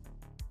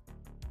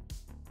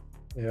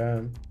 Yeah.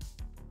 I'm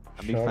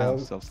a big fan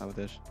of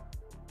self-sabotage.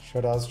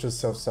 Shout outs to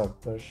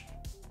self-sabotage.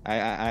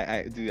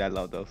 I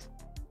love those.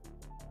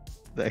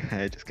 Like,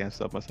 I just can't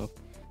stop myself.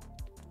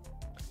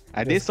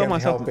 I did Just stop can't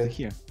myself help it.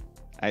 here.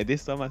 I did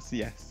stop myself.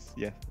 Yes,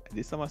 yes. I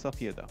did stop myself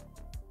here though.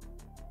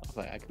 I was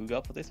like, I could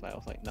go for this, but I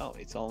was like, no,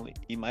 it's only.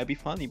 It might be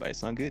funny, but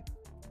it's not good.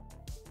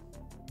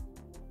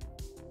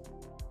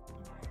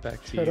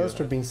 Back to Shout you. outs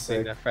to being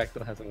saying sick. that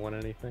Fractal hasn't won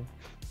anything.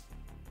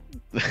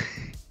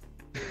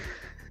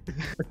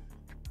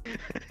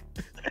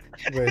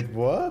 Wait,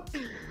 what?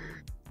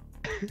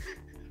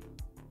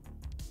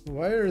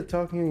 Why are you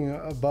talking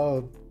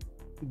about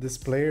this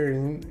player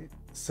in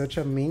such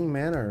a mean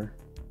manner?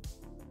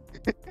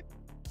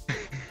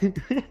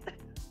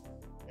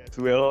 Yes,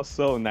 we're all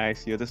so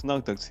nice here. There's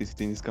no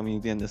toxicity in this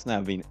community, and there's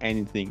not been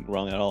anything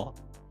wrong at all.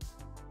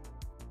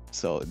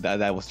 So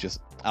that was just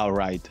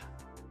outright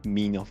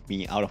mean of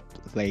me, out of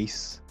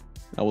place.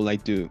 I would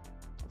like to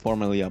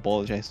formally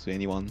apologize to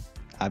anyone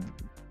I've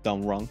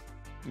done wrong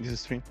in this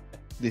stream.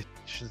 This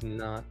is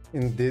not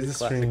In this what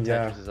Classic stream,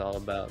 yeah. Tetris is all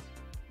about.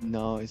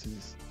 No, it's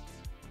just...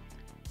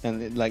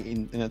 And like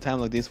in a time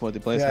like this where the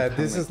players Yeah, have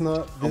this like, is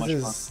not so much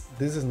fun.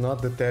 this is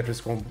not the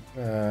Tetris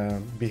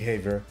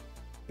behavior.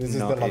 This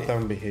No, is the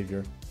LATAM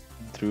behavior.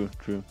 True.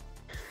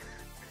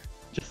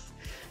 Just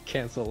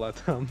cancel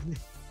LATAM.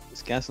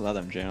 Just cancel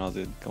LATAM general,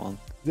 dude. Come on.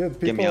 Dude,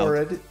 Get me people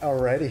out.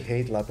 already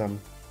hate LATAM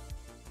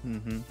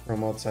Mm-hmm.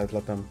 from outside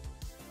LATAM.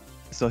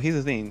 So here's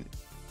the thing.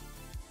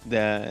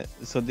 They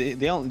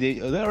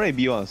already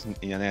view us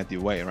in a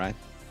negative way, right?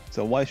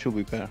 So why should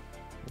we care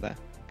for that?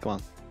 Come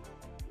on.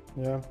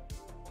 Yeah.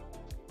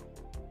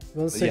 yeah,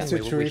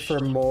 163 we for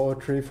Mo,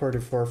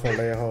 344 for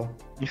Lejo.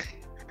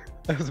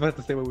 I was about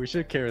to say what we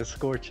should care is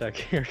score check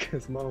here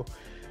because Mo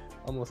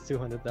almost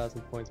 200,000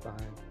 points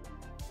behind.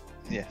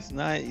 Yes.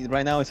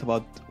 Right now it's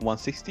about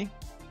 160,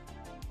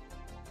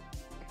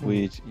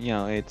 which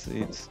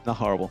it's not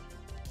horrible.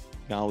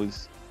 You can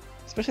always,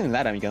 especially in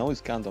LATAM, you can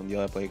always count on the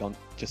other player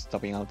just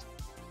stopping out.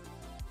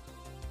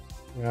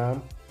 Yeah.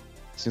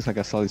 Seems like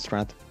a solid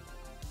strat.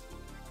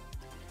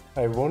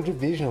 I won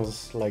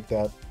divisions like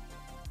that.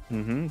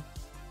 Mm-hmm.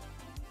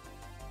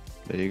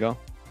 There you go.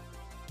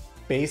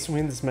 Base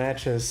wins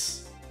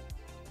matches.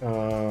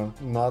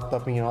 Not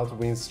topping out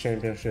wins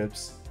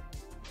championships.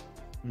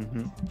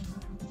 Mm-hmm.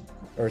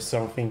 Or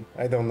something.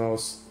 I don't know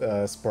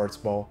sports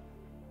ball.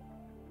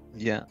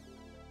 Yeah.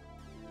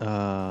 What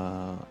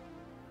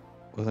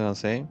was I gonna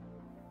say?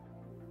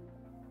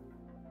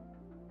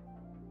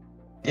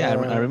 Yeah,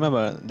 I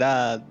remember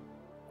that.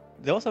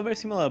 There was a very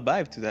similar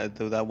vibe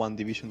to that one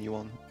division you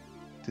won,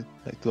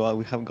 to what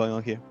we have going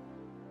on here.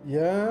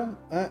 Yeah,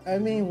 I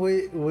mean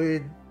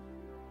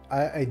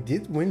I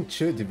did win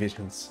 2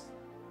 divisions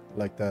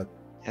like that,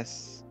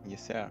 Yes,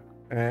 sir.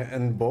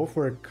 and both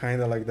were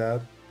kind of like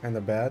that, kind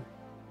of bad.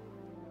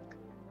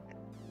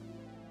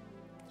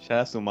 Shout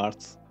out to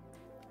Marts.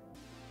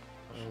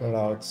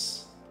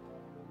 Shoutouts.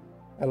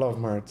 I love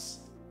Marts.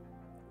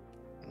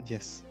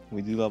 Yes,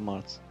 we do love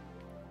Marts.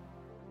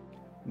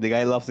 The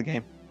guy loves the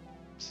game,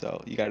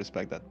 so you gotta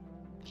respect that.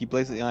 He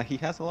plays. He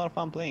has a lot of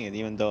fun playing it,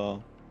 even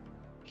though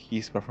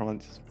his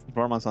performance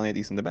on it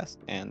isn't the best,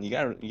 and you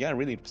gotta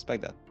really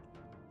respect that.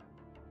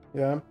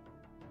 Yeah.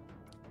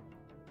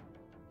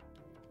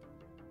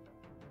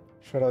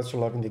 Shoutouts to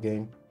loving the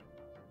game.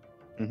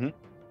 Mm-hmm.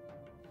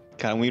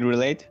 Can we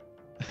relate?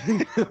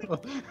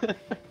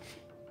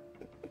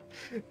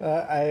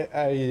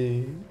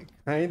 I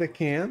kinda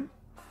can.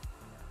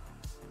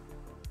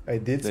 I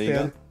did There you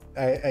spend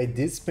I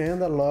did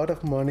spend a lot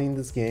of money in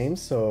this game,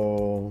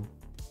 so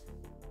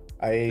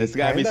There's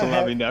gotta be some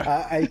love in there.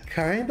 I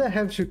kinda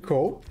have to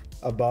cope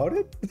about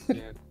it.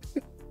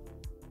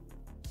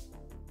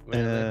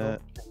 Yeah.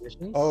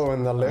 Oh,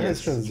 and Alejo Yes.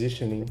 is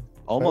transitioning.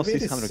 Almost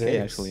 586,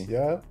 600k actually.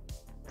 Yeah.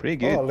 Pretty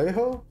good. Oh,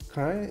 Alejo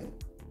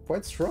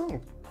quite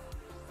strong.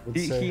 would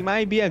say. He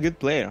might be a good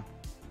player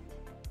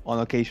on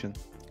occasion.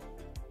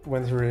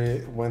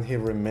 when he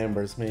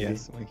remembers, maybe.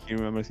 Yes, when he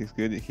remembers he's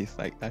good, he's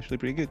like actually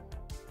pretty good.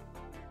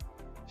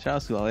 Shout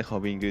out to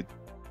Alejo being good.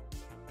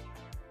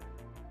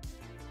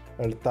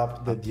 El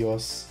tap de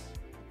Dios.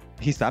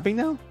 He's tapping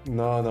now?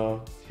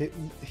 No.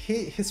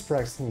 He's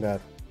practicing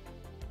that.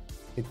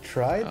 He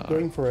tried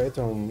going for it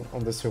on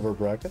the silver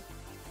bracket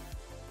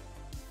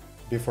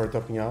before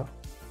topping out,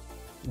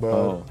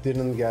 but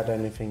didn't get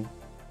anything.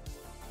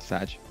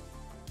 Sag.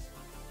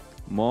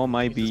 Mo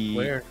might be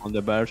on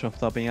the verge of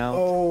topping out.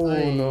 Oh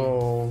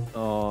no.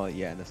 Oh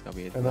yeah, that's gonna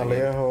be it. And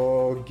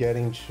Alejo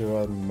getting to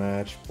a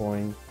match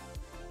point.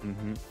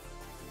 Mm-hmm.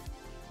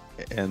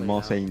 And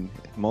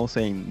Mo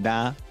saying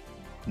da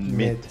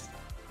mid.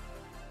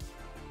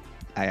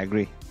 I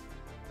agree.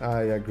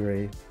 I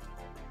agree.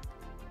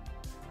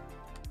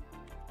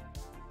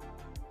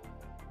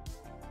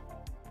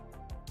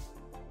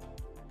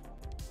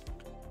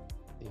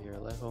 Here,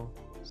 Alejo.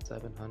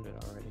 700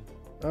 already.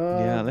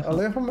 Yeah,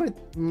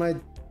 Alejo might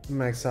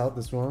max out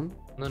this one.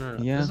 No.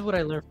 Yeah. This is what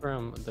I learned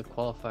from the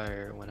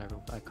qualifier whenever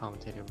I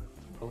commentated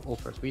with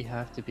Ulfers. We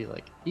have to be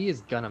like, he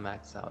is gonna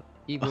max out.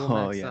 He will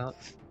max out.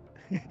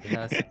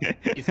 Yes,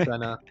 he's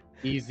gonna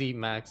easy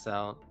max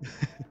out.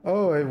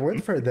 Oh, I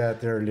went for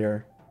that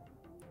earlier.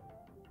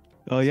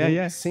 Oh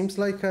yeah. Seems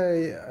like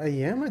I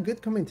am a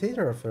good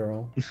commentator after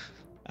all.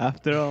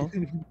 After all,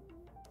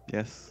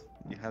 yes,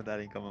 you have that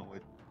in common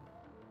with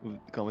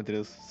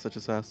commentators such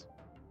as us,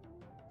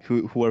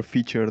 who are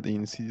featured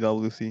in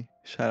CWC.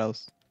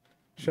 Shoutouts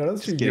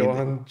Shoutouts to Just kidding.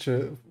 Johan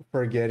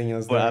for getting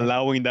us for there.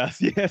 allowing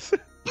us, yes,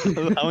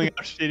 allowing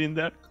our shit in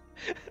there.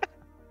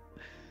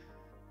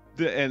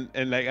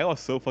 And like I was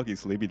so fucking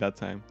sleepy that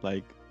time.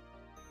 Like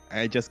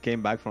I just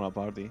came back from a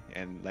party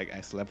and like I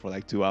slept for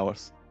like 2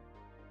 hours.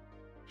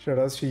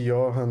 Shoutouts to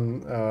Johan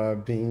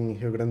being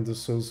Rio Grande do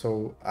Sul,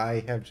 so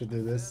I have to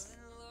do this.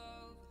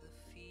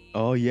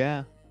 Oh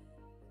yeah.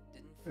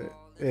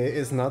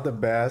 It's not the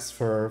best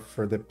for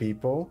the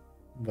people,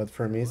 but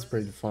for me it's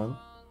pretty fun.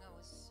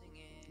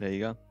 There you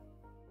go.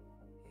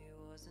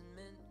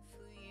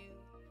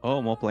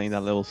 Oh, Mo playing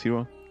that level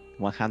 0,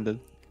 one-handed.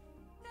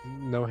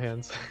 No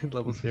hands,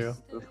 level 0.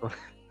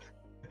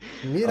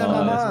 Mira, Oh,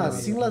 mamá,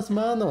 that's sin las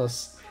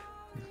manos.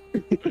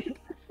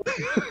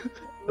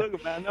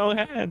 Look, man, no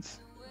hands.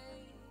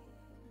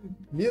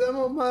 Mira,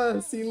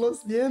 mamá, sin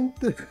los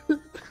dientes.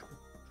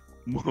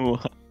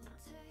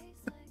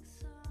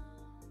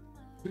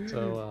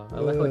 So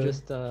Alejo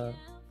just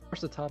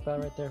forced the top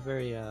out right there.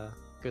 Very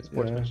good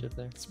sportsmanship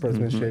there.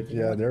 Sportsmanship,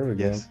 yeah, there we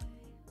Yes. go.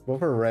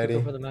 Both are ready.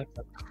 Go for the max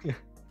up.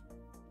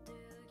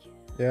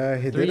 Yeah,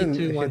 he 3, didn't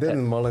 2, 1,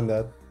 didn't mullen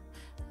that.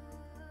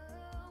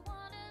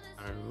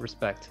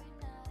 Respect.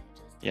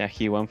 Yeah,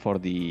 he went for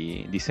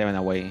the 7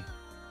 away.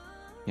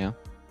 Yeah.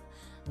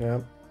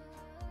 Yeah.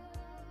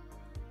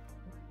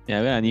 Yeah,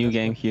 we got a new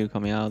game here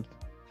coming out.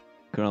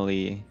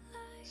 Currently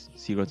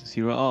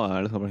 0-0. Oh,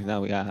 Alejo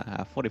now we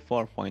got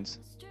 44 points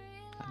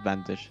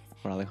advantage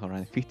for Alejo,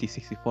 right?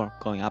 50-64,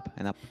 going up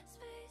and up.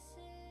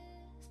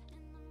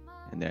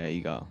 And there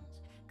you go.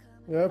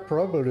 Yeah,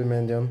 probably,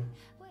 man.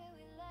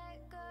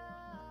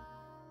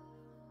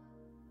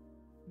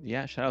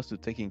 Yeah, shoutouts to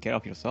taking care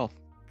of yourself.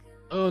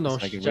 Oh no!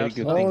 It's like a very Jab's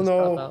good nothing, thing.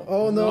 stop Oh, no. out.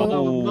 Oh,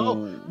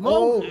 no.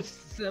 No! Oh.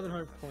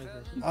 700 points.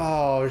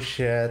 Oh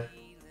shit.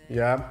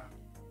 Yeah.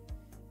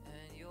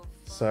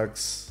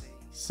 Sucks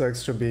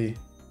to be.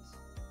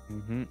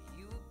 Mm-hmm.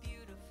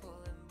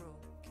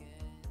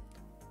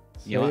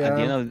 So, You know, yeah.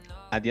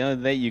 at the end of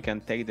the day, you can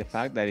take the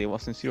fact that it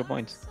wasn't 0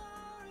 points.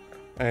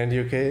 And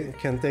you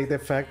can take the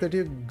fact that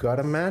you got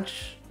a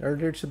match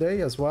earlier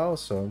today as well,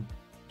 so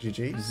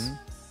GG's.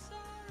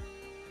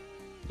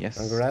 Yes.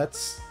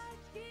 Congrats.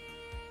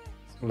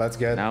 Let's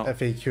get Now-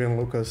 FAQ and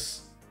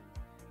Lucas.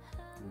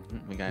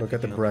 We got Look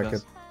at the 15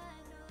 bracket. plus.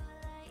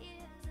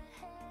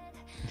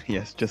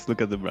 Yes, just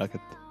look at the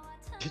bracket.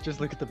 Just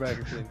look at the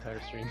bracket for the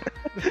entire stream.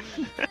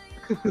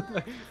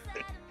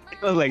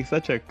 It was like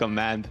such a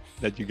command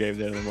that you gave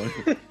there in the morning.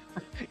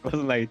 It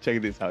wasn't like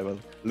check this out. It was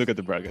look at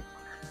the bracket.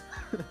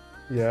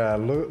 Yeah,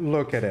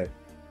 look at it.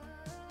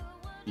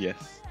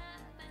 Yes.